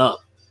barred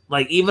up.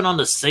 Like even on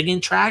the singing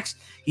tracks,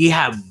 he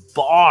had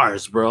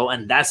bars, bro.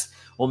 And that's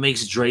what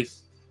makes Drake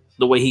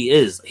the way he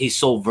is. He's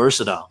so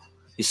versatile.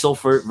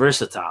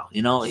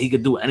 You know, he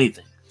could do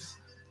anything.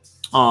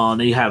 Then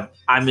you have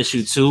I Miss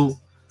You Too,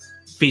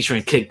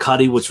 featuring Kid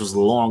Cudi, which was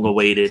long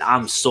awaited.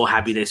 I'm so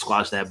happy they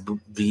squashed that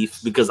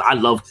beef because I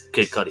love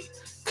Kid Cudi.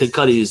 Kid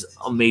Cudi is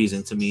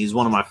amazing to me. He's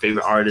one of my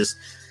favorite artists,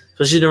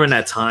 especially during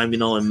that time, you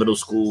know, in middle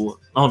school.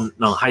 Oh,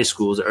 no, high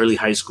school. It was early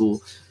high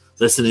school.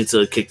 Listening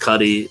to Kid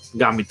Cudi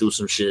got me through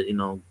some shit, you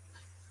know,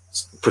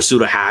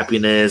 Pursuit of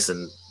Happiness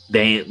and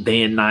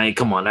Day and Night.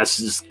 Come on, that's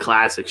just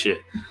classic shit.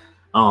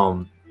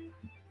 The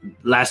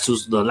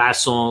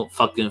last song,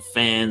 fucking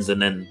Fans,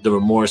 and then The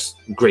Remorse,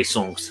 great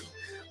songs.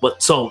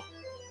 But so,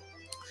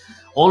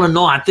 all in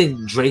all, I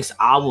think Drake's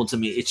album, to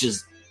me, it's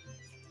just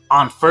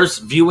on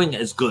first viewing,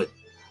 it's good.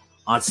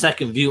 On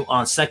second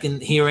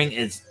hearing,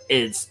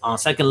 it's on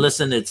second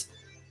listen, it's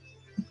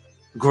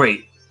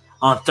great.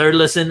 On third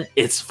listen,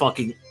 it's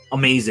fucking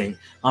amazing.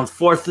 On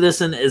fourth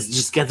listen, it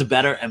just gets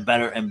better and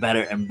better and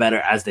better and better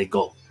as they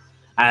go.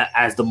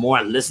 as the more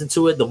I listen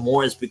to it, the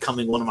more it's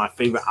becoming one of my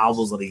favorite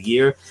albums of the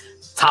year.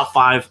 Top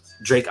 5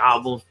 Drake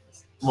album.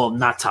 Well,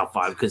 not top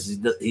 5 because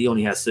he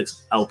only has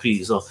 6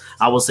 LPs. So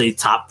I will say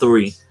top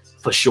 3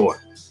 for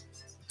sure.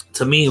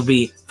 To me, it would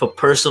be, for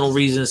personal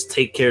reasons,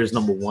 Take Care is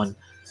number 1.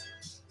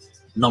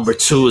 Number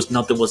 2 is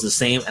Nothing Was the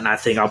Same. And I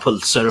think I'll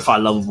put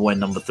Certified Lover Boy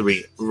number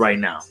 3 right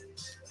now.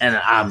 And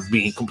I'm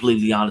being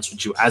completely honest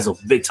with you as a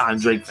big time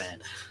Drake fan.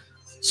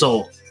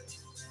 So,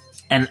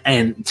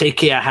 and Take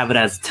Care, I have it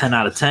as a 10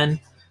 out of 10.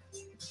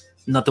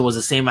 Nothing Was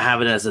the Same, I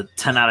have it as a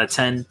 10 out of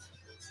 10.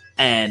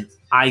 And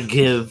I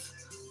give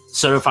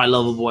Certified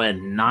Lover Boy a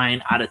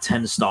 9 out of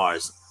 10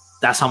 stars.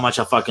 That's how much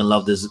I fucking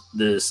love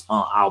this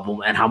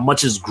album, and how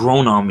much it's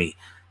grown on me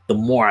the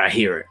more I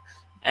hear it.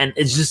 And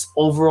it's just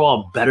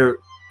overall better.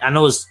 I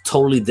know it's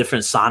totally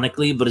different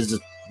sonically, but it's a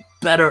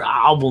better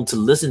album to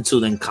listen to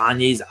than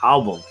Kanye's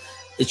album.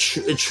 It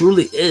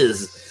truly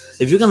is.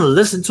 If you're gonna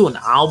listen to an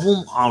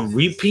album on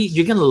repeat,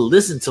 you're gonna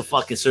listen to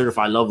fucking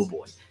Certified Lover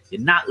Boy. You're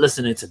not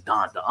listening to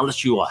Donda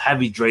unless you're a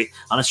heavy Drake,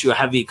 unless you're a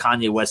heavy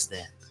Kanye West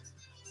fan.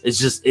 It's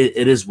just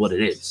it is what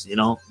it is, you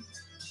know.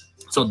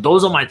 So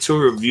those are my 2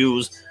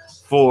 reviews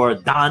for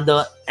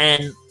Donda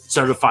and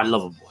Certified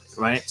Lover Boy,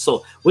 right?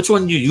 So which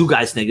one do you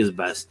guys think is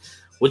best?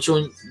 Which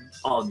one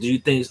do you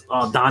think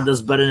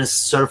Donda's better than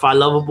Certified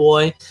Lover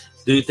Boy?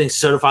 Do you think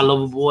Certified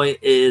Lover Boy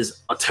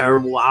is a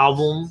terrible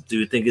album? Do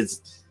you think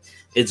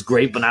it's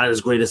great but not as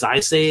great as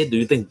I say it? Do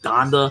you think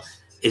Donda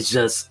is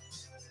just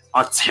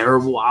a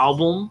terrible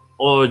album?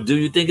 Or do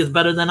you think it's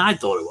better than I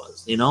thought it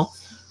was, you know?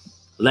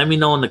 Let me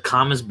know in the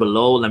comments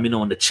below. Let me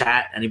know in the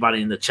chat.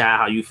 Anybody in the chat,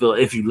 how you feel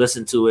if you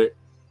listen to it.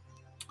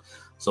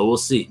 So we'll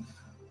see.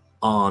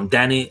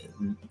 Danny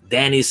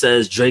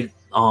says Drake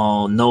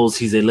knows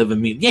he's a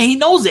living meme. Yeah, he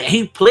knows it.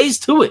 He plays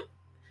to it.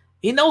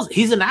 He knows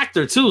he's an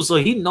actor too, so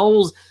he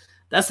knows.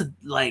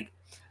 Like,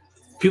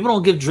 people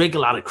don't give Drake a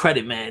lot of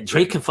credit, man.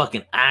 Drake can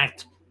fucking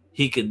act.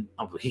 He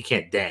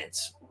can't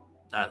dance.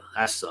 That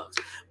sucks.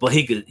 But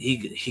he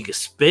could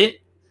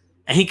spit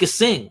and he could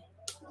sing.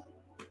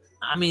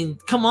 I mean,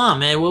 come on,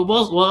 man. What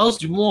else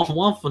do you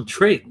want from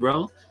Drake,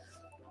 bro?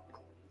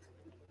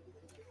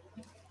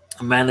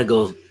 Amanda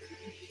goes,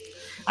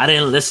 I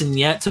didn't listen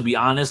yet, to be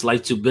honest.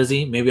 Life too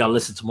busy. Maybe I'll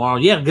listen tomorrow.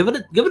 Yeah, give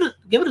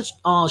it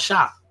a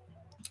shot.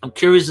 I'm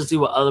curious to see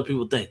what other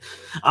people think.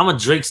 I'm a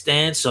Drake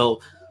stan,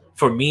 so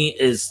for me,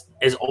 it's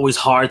always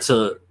hard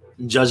to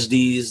judge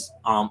these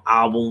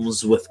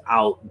albums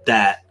without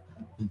that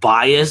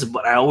bias.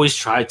 But I always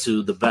try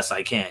to the best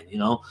I can, you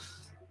know.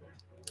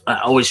 I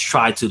always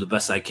try to the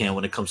best I can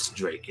when it comes to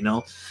Drake, you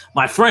know.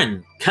 My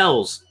friend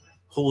Kels,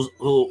 who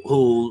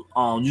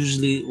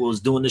usually was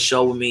doing the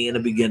show with me in the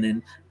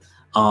beginning,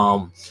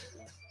 and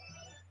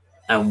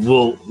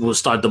we'll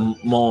start the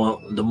Mo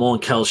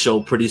and Kels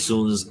show pretty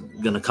soon. Is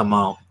gonna come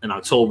out in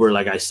October,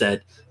 like I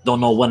said. Don't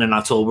know when in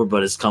October,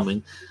 but it's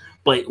coming.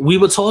 But we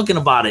were talking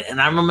about it,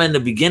 and I remember in the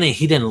beginning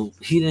he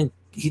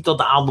thought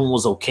the album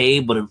was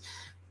okay, but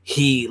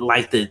he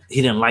liked it.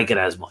 He didn't like it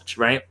as much,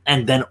 right?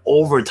 And then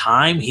over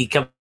time, he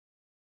kept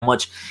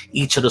much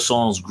each of the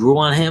songs grew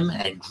on him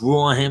and grew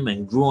on him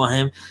and grew on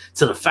him,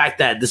 to the fact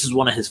that this is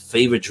one of his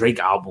favorite Drake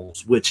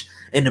albums, which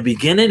in the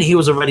beginning he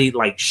was already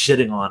like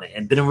shitting on it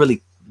and didn't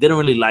really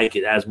like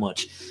it as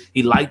much.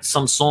 He liked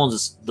some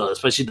songs,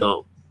 especially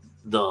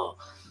the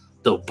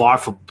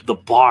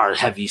bar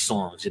heavy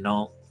songs, you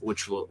know,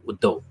 which were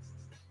dope.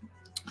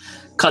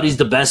 Cuddy's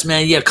the best,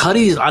 man. Yeah,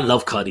 I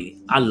love Cuddy.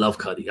 I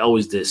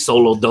always did.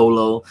 Solo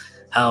Dolo.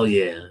 Hell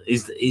yeah.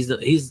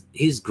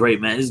 He's great,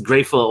 man. He's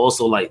great for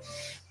also like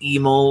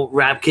emo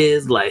rap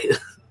kids. Like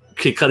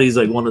Kid Cudi's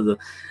like one of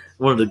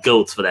the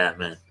goats for that,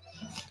 man.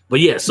 But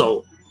yeah,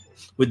 so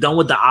we're done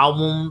with the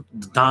album,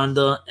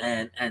 Donda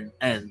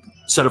and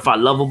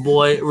Certified Lover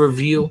Boy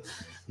review.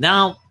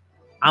 Now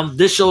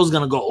this show is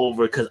gonna go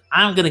over because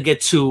I'm gonna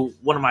get to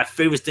one of my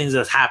favorite things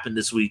that's happened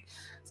this week.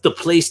 It's the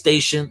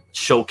PlayStation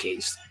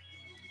Showcase.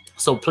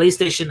 So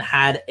PlayStation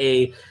had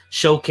a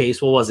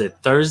showcase. What was it?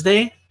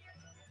 Thursday?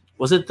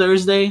 Was it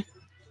Thursday? I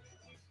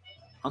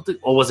don't think,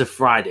 or was it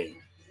Friday?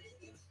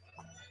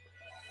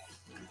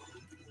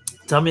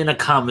 Tell me in the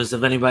comments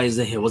if anybody's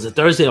in here. Was it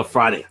Thursday or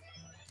Friday?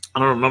 I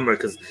don't remember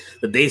because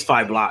the days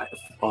fly by.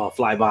 I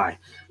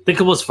think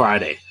it was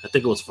Friday.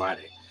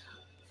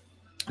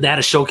 They had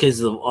a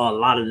showcase of a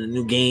lot of the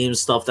new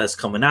games, stuff that's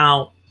coming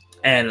out,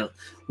 and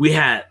we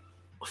had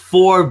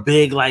four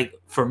big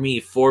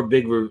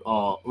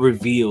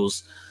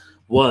reveals.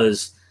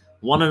 Was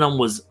one of them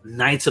was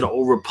Knights of the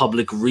Old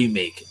Republic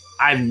remake.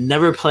 I've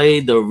never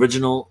played the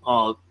original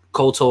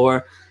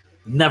KOTOR,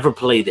 never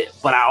played it,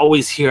 but I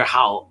always hear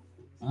how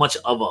much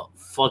of a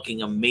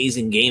fucking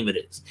amazing game it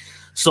is.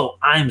 So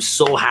I'm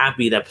so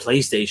happy that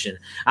PlayStation,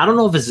 I don't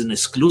know if it's an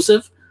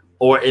exclusive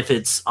or if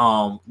it's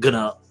I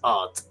don't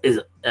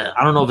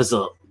know if it's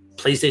a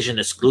PlayStation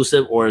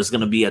exclusive or it's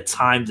gonna be a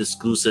timed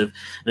exclusive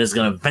and it's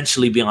gonna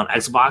eventually be on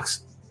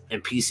Xbox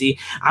and PC.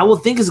 I will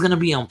think it's gonna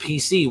be on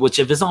PC, which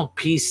if it's on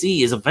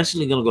PC is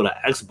eventually gonna go to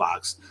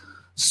Xbox.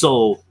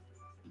 So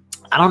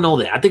I don't know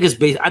that. I think it's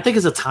based. I think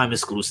it's a time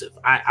exclusive.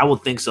 I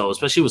would think so,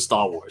 especially with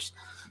Star Wars.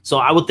 So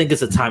I would think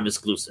it's a time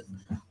exclusive.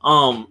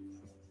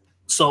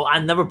 So I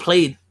never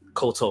played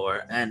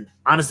KOTOR, and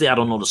honestly, I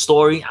don't know the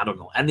story. I don't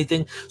know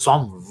anything. So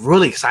I'm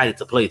really excited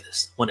to play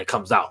this when it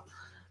comes out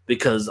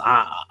because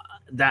I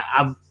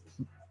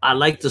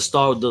like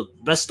the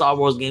best Star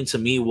Wars game to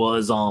me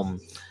was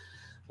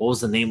what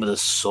was the name of the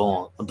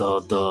song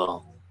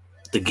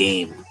the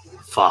game?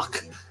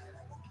 Fuck.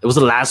 It was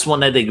the last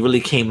one that they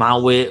really came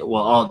out with.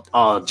 Well,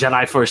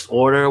 Jedi First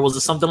Order, was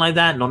it something like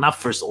that? No, not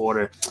First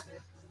Order.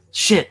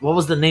 Shit, what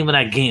was the name of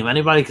that game?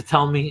 Anybody could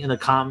tell me in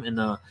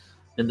the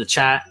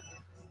chat.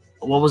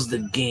 What was the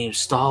game?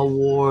 Star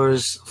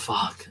Wars.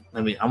 Fuck.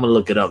 I'm gonna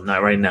look it up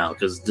right now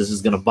because this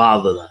is gonna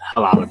bother the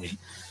hell out of me.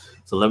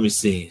 So let me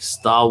see.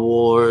 Star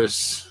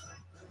Wars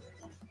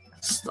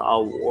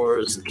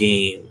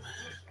game.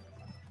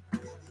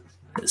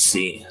 Let's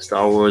see.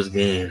 Star Wars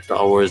game.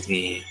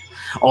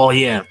 Oh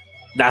yeah.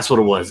 That's what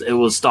it was. It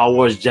was Star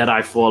Wars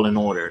Jedi Fallen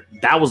Order.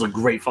 That was a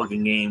great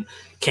fucking game.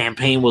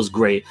 Campaign was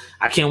great.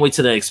 I can't wait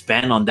till they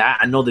expand on that.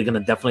 I know they're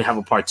gonna definitely have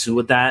a part 2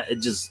 with that.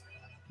 It just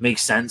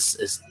makes sense.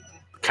 It's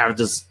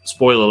characters,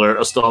 spoiler alert,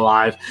 are still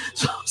alive.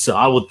 So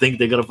I would think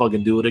they're gonna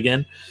fucking do it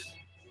again.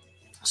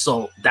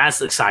 So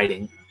that's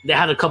exciting. They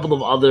had a couple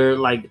of other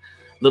like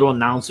little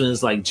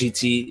announcements like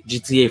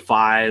GTA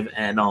 5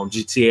 and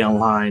GTA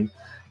Online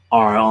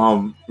are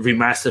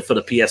remastered for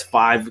the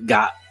PS5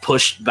 got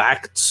pushed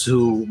back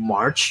to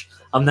March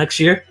of next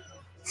year.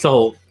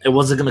 So it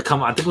wasn't going to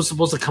come. I think it was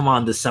supposed to come out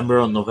in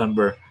December or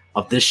November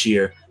of this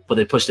year, but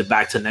they pushed it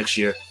back to next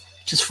year,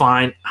 which is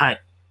fine. I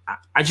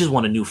just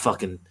want new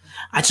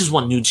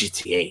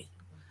GTA.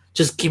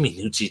 Just give me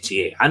new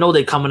GTA. I know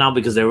they're coming out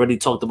because they already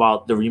talked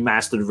about the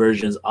remastered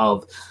versions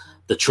of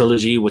the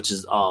trilogy, which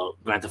is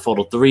Grand Theft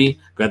Auto 3,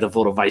 Grand Theft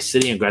Auto Vice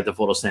City, and Grand Theft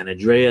Auto San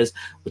Andreas,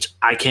 which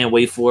I can't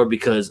wait for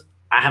because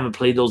I haven't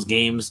played those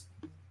games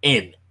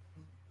in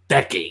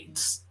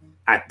decades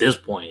at this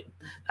point.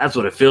 That's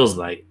what it feels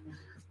like.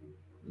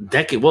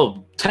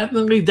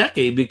 Technically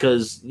decade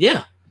because,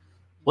 yeah,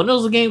 when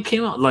those game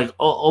came out, like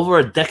over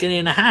a decade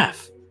and a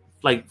half,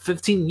 like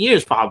 15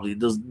 years probably,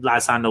 the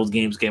last time those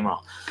games came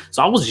out.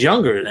 So I was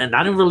younger and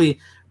I didn't really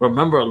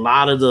remember a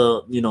lot of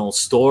the,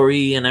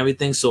 story and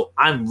everything. So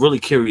I'm really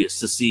curious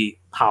to see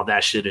how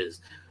that shit is.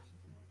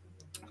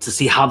 To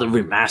see how they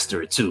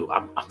remaster it too.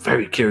 I'm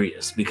very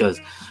curious because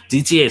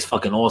GTA is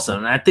fucking awesome.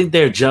 And I think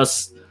they're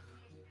just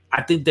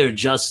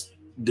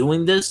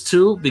doing this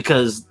too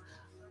because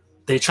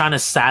they're trying to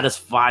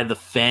satisfy the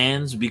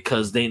fans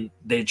because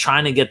they're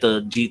trying to get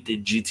the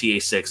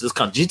GTA 6.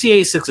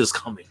 GTA 6 is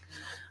coming.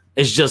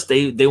 It's just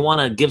they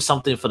want to give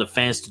something for the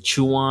fans to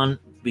chew on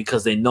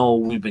because they know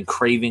we've been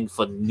craving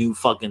for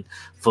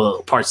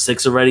for part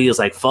 6 already. It's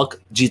like fuck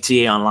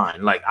GTA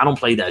Online. Like I don't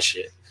play that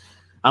shit.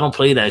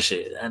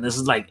 And this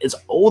is like it's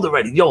old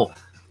already. Yo,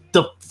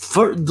 the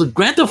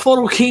Grand Theft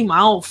Auto came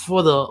out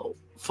for the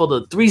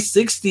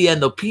 360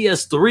 and the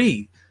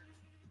PS3.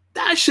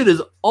 That shit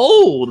is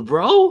old,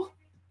 bro.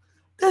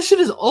 That shit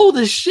is old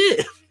as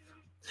shit.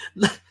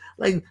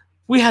 Like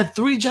we had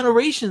 3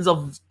 generations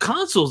of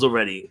consoles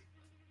already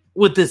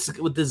with this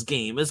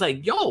game. It's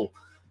like, yo,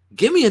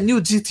 give me a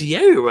new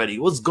GTA already.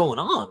 What's going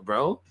on,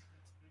 bro?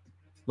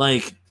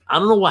 Like, I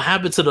don't know what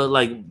happened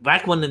to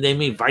back when they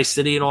made Vice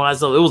City and all that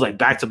stuff. It was like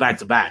back to back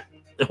to back.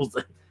 It was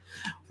like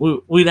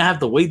we didn't have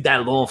to wait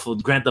that long for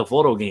Grand Theft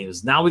Auto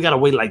games. Now we gotta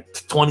wait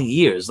like 20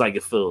 years. Like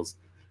it feels.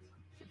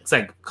 It's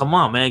like, come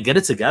on, man, get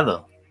it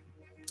together.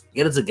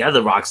 Get it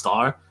together,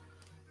 Rockstar.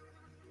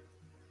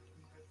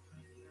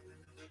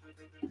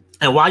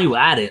 And while you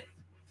at it,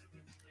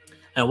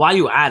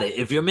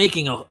 if you're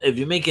making a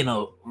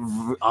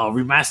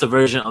remastered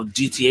version of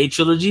GTA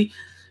trilogy,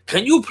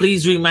 can you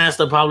please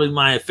remaster probably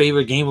my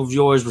favorite game of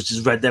yours, which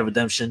is Red Dead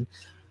Redemption?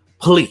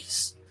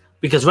 Please.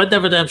 Because Red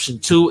Dead Redemption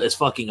 2 is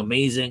fucking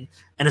amazing.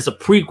 And it's a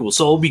prequel.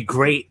 So it'll be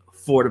great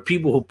for the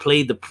people who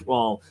played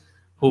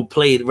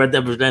Red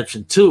Dead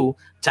Redemption 2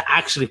 to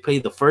actually play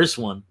the first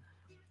one,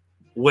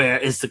 where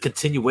it's the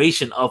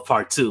continuation of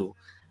part 2.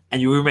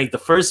 And you remake the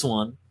first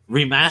one,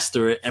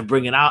 remaster it, and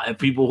bring it out, and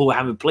people who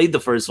haven't played the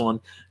first one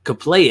could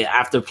play it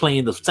after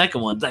playing the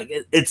second one. Like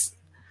it's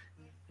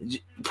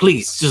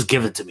please just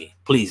give it to me,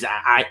 please.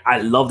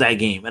 I love that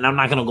game, and I'm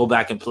not gonna go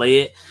back and play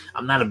it.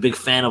 I'm not a big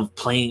fan of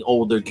playing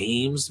older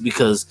games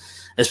because,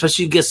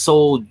 especially, you get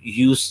so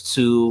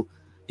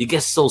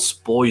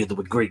spoiled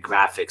with great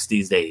graphics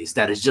these days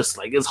that it's just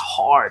like it's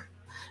hard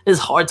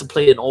to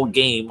play an old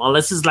game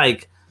unless it's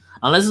like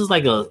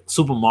a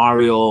Super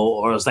Mario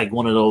or it's like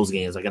one of those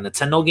games, like a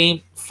Nintendo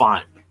game.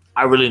 Fine,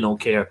 I really don't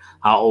care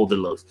how old it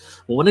looks.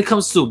 But when it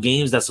comes to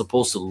games that's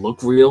supposed to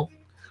look real,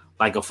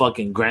 like a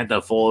fucking Grand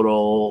Theft Auto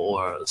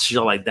or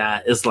shit like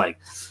that, it's like,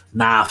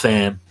 nah,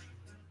 fam.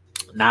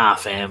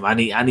 I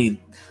need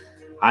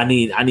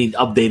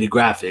updated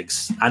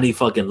graphics. I need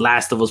fucking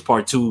Last of Us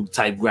Part 2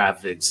 type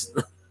graphics.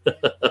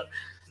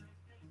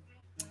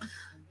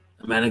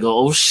 Man, I go,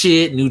 oh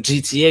shit, new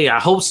GTA.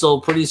 I hope so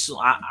pretty soon.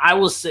 I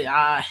will say,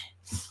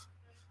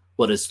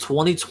 but it's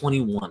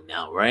 2021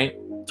 now, right?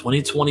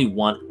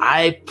 2021.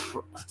 I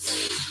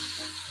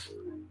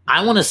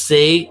want to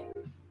say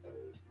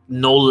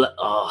no,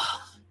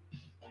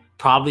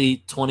 probably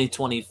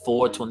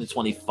 2024,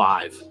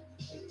 2025.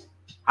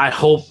 I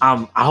hope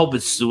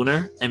it's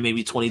sooner, and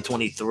maybe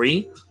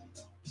 2023,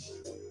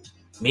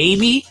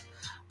 maybe.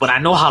 But I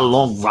know how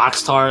long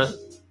Rockstars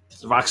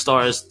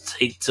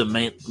take to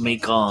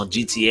make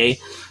GTA,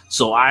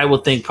 so I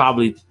would think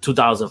probably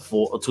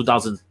 2004 or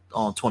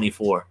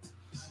 2024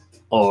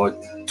 or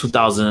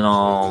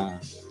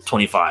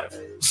 2025,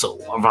 so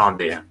around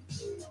there.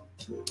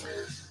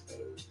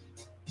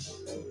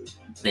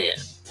 Man,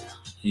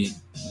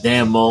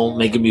 damn Mo,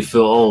 making me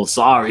feel old.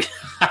 Sorry.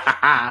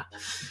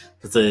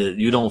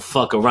 You don't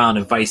fuck around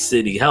in Vice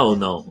City. Hell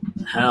no,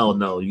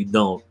 you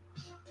don't.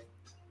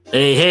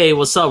 Hey,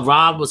 what's up,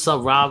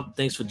 Rob?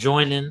 Thanks for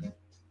joining.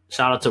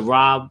 Shout out to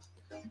Rob.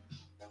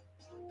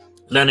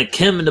 Leonard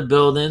Kim in the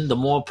building. The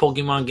more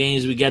Pokemon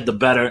games we get, the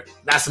better.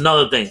 That's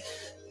another thing.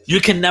 You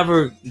can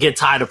never get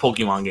tired of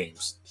Pokemon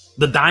games.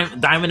 The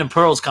Diamond and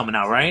Pearl is coming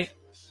out, right?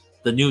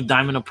 The new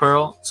Diamond and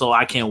Pearl. So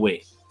I can't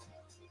wait.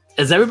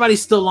 Is everybody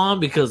still on?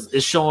 Because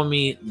it's showing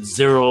me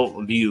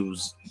 0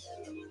 views.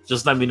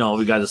 Just let me know if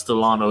you guys are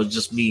still on, or it's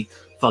just me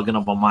fucking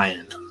up on my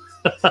end.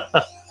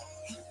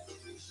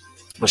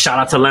 But shout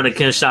out to Leonard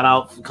Kim. Shout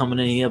out for coming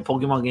in here.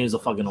 Pokemon games are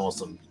fucking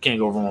awesome. You can't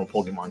go wrong with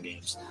Pokemon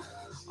games.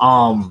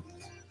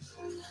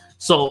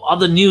 So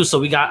other news.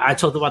 So I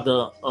talked about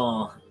the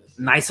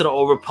Knights of the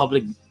Old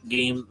Republic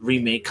game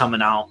remake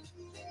coming out.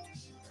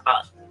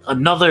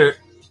 Insomniac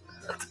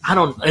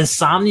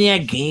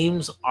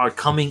Games are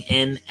coming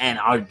in and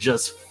are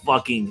just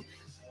fucking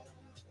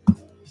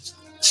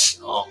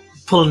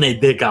pulling their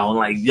dick out and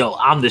like, yo,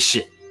 I'm the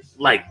shit.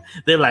 Like,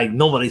 they're like,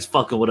 nobody's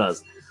fucking with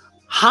us.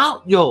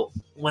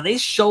 When they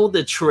showed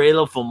the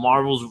trailer for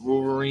Marvel's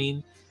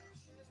Wolverine,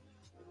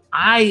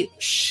 I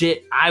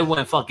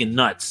went fucking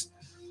nuts.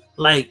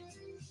 Like,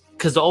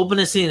 because the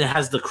opening scene, it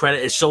has the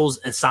credit, it shows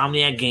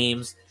Insomniac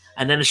Games,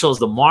 and then it shows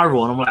the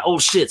Marvel, and I'm like, oh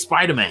shit,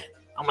 Spider-Man.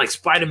 I'm like,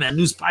 Spider-Man,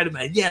 new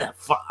Spider-Man, yeah,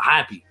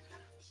 happy.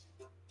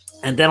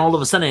 And then all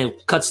of a sudden,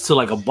 it cuts to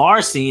like a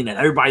bar scene, and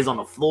everybody's on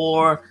the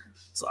floor.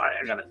 Sorry,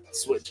 I gotta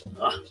switch.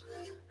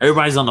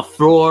 Everybody's on the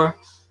floor,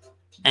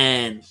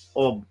 and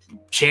or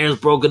chairs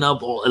broken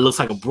up, or it looks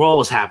like a brawl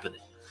is happening.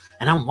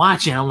 And I'm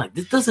watching, I'm like,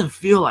 this doesn't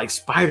feel like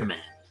Spider-Man.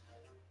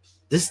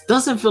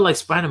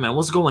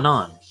 What's going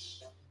on?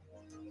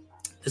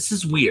 This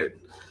is weird.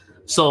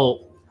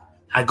 So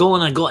I go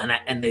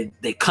and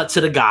they cut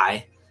to the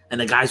guy, and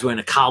the guy's wearing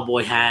a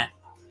cowboy hat,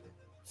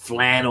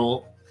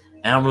 flannel,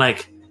 and I'm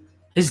like,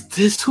 is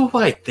this who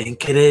I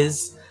think it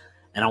is?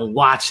 And I'm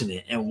watching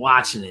it.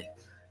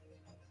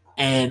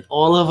 And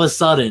all of a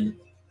sudden,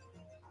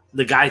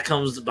 the guy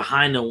comes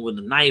behind him with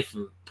a knife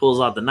and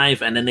pulls out the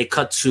knife, and then they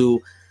cut to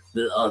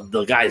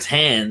the guy's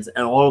hands,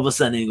 and all of a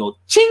sudden they go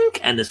chink,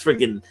 and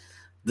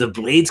the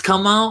blades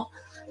come out,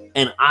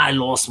 and I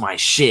lost my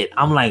shit.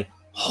 I'm like,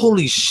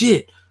 holy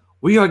shit,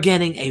 we are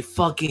getting a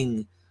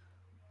fucking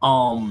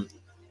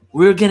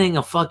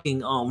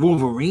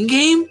Wolverine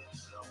game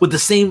with the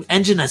same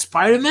engine as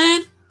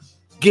Spider-Man?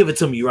 Give it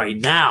to me right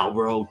now,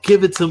 bro.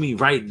 Give it to me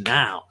right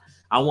now.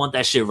 I want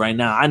that shit right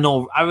now. I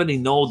already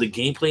know the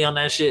gameplay on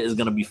that shit is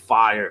gonna be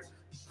fire.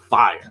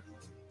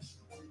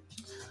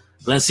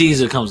 Glenn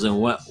Caesar comes in.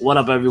 What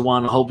up,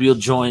 everyone? I hope you'll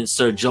join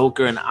Sir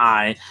Joker and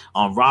I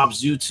on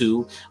Rob's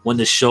YouTube when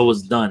the show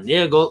is done.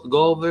 Yeah, go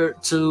over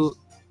to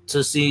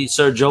see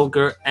Sir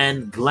Joker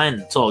and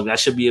Glenn talk. That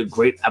should be a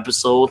great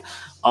episode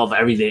of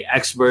Everyday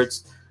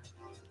Experts.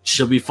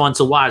 Should be fun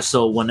to watch.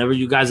 So whenever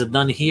you guys are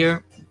done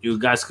here, you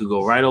guys could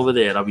go right over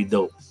there. That'll be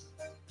dope.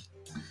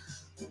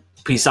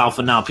 Peace out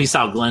for now. Peace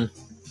out, Glenn.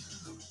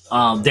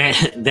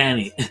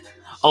 Danny.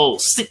 Oh,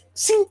 sing.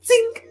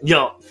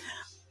 Yo,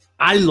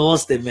 I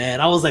lost it,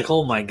 man. I was like,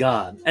 oh my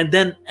God. And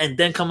then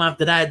come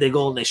after that, they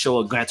go and they show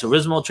a Gran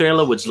Turismo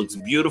trailer, which looks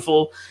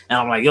beautiful. And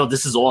I'm like, yo,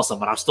 this is awesome.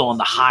 But I'm still on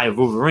the high of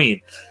Wolverine.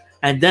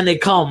 And then they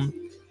come,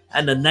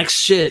 and the next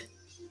shit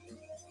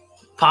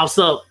pops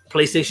up,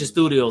 PlayStation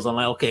Studios. I'm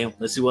like, okay,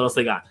 let's see what else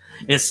they got.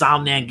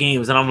 Insomniac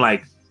Games. And I'm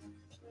like,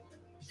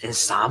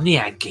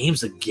 Insomniac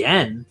Games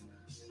again?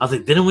 I was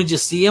like, didn't we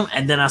just see him?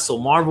 And then I saw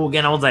Marvel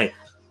again. I was like,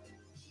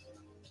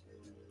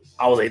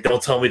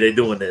 don't tell me they're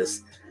doing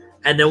this.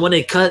 And then when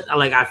they cut,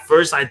 like at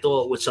first I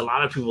thought, which a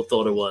lot of people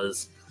thought it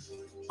was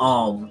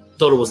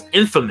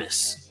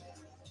Infamous.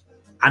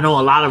 I know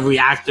a lot of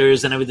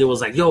reactors and everything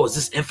was like, yo, is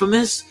this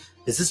Infamous?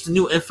 Is this the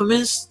new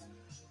Infamous?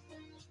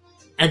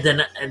 And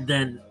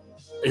then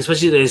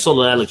especially they saw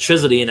the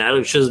electricity, and the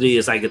electricity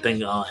is like a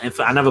thing.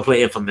 I never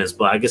played Infamous,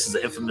 but I guess it's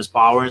an Infamous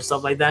power and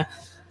stuff like that.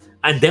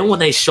 And then when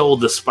they showed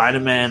the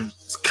Spider-Man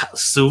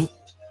suit,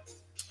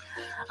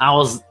 I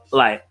was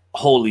like,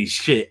 holy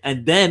shit.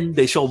 And then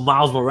they showed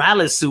Miles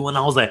Morales suit, and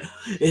I was like,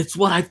 it's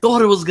what I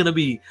thought it was going to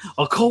be.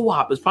 A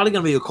co-op. It's probably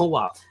going to be a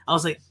co-op. I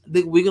was like,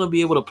 we're going to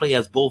be able to play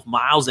as both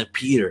Miles and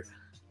Peter.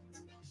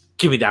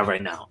 Give me that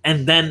right now.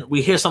 And then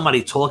we hear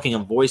somebody talking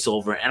in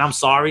voiceover, and I'm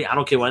sorry, I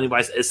don't care what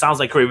anybody says. It sounds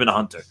like Kraven the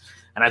Hunter.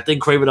 And I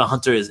think Kraven the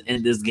Hunter is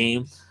in this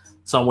game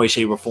some way,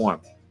 shape, or form.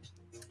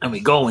 And we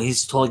go, and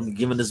he's talking,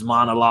 giving this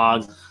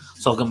monologue,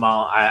 talking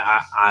about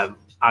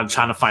I'm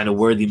trying to find a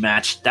worthy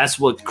match. That's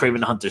what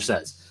Kraven the Hunter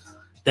says.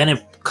 Then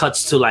it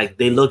cuts to like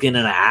they looking in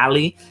an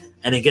alley,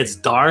 and it gets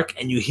dark,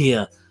 and you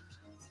hear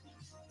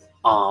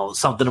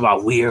something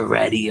about we're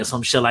ready or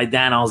some shit like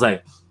that. And I was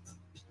like,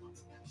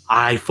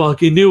 I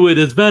fucking knew it.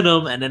 It's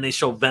Venom. And then they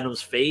show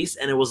Venom's face,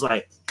 and it was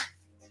like,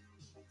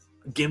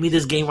 give me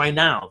this game right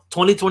now.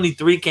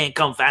 2023 can't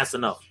come fast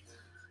enough.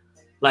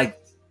 Like,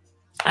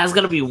 that's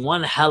gonna be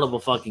one hell of a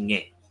fucking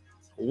game.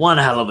 One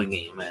hell of a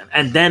game, man.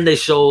 And then they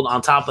showed,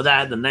 on top of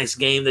that, the next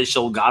game, they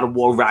showed God of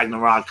War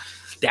Ragnarok.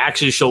 They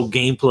actually showed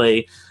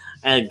gameplay.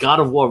 And God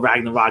of War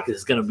Ragnarok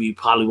is going to be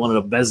probably one of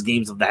the best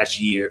games of that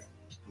year,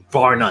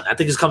 bar none. I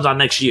think it comes out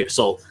next year.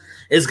 So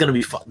it's going to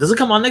be fun. Does it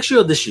come out next year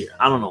or this year?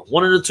 I don't know.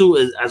 One of the two.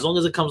 Is, as long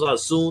as it comes out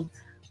soon,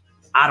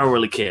 I don't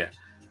really care.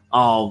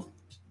 But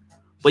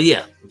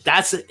yeah,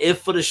 that's it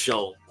for the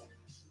show.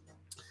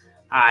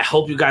 I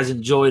hope you guys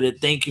enjoyed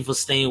it. Thank you for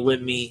staying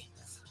with me.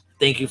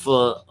 Thank you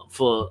for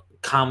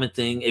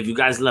commenting. If you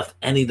guys left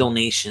any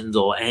donations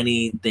or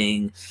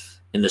anything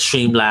in the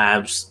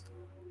Streamlabs,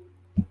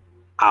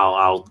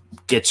 I'll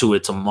get to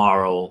it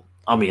tomorrow.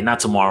 I mean, not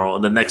tomorrow,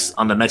 on the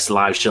next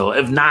live show.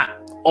 If not,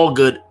 all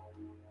good.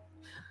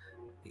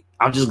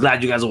 I'm just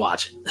glad you guys are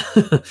watching.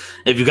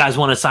 If you guys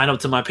want to sign up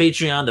to my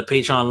Patreon, the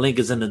Patreon link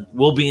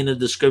will be in the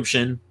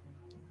description.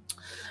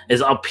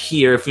 Is up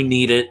here if you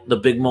need it. The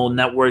Big Mo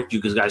Network. You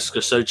guys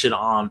can search it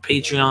on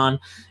Patreon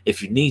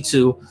if you need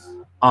to.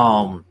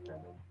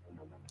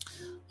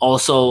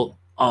 Also,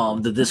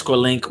 the Discord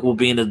link will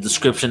be in the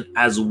description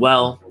as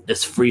well.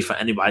 It's free for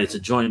anybody to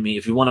join me.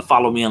 If you want to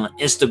follow me on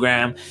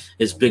Instagram,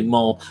 it's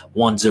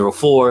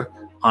BigMo104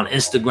 on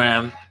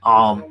Instagram.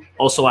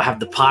 Also, I have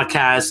the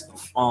podcast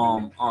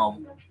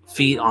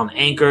feed on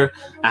Anchor.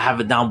 I have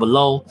it down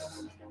below.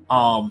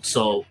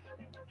 So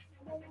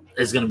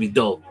it's gonna be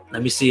dope.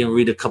 Let me see and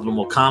read a couple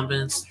more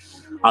comments.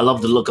 I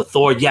love the look of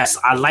Thor. Yes,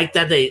 I like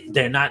that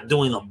they're not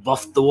doing a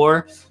buff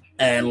Thor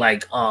and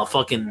like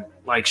fucking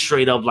like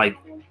straight up like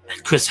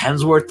Chris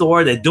Hemsworth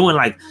Thor. They're doing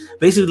like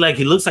basically like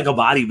he looks like a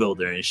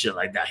bodybuilder and shit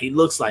like that. He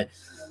looks like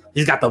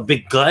he's got the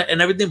big gut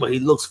and everything, but he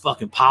looks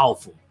fucking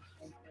powerful.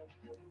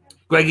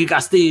 Greggy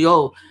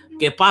Castillo,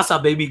 ¿qué pasa,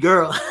 baby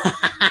girl?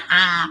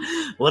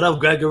 What up,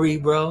 Gregory,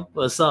 bro?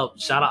 What's up?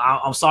 Shout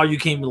out. I'm sorry you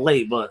came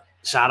late, but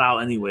shout out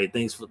anyway.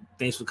 Thanks for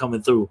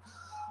coming through.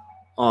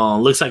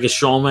 Looks like a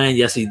strongman.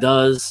 Yes, he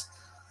does.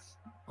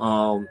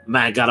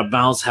 Matt gotta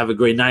bounce. Have a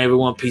great night,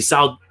 everyone. Peace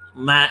out,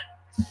 Matt.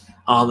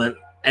 And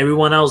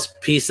everyone else,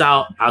 peace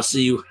out. I'll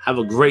see you. Have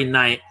a great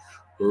night.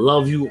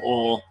 Love you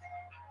all.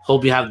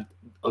 Hope you have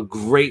a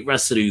great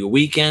rest of your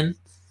weekend.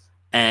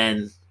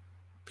 And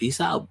peace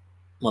out,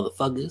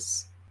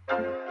 motherfuckers.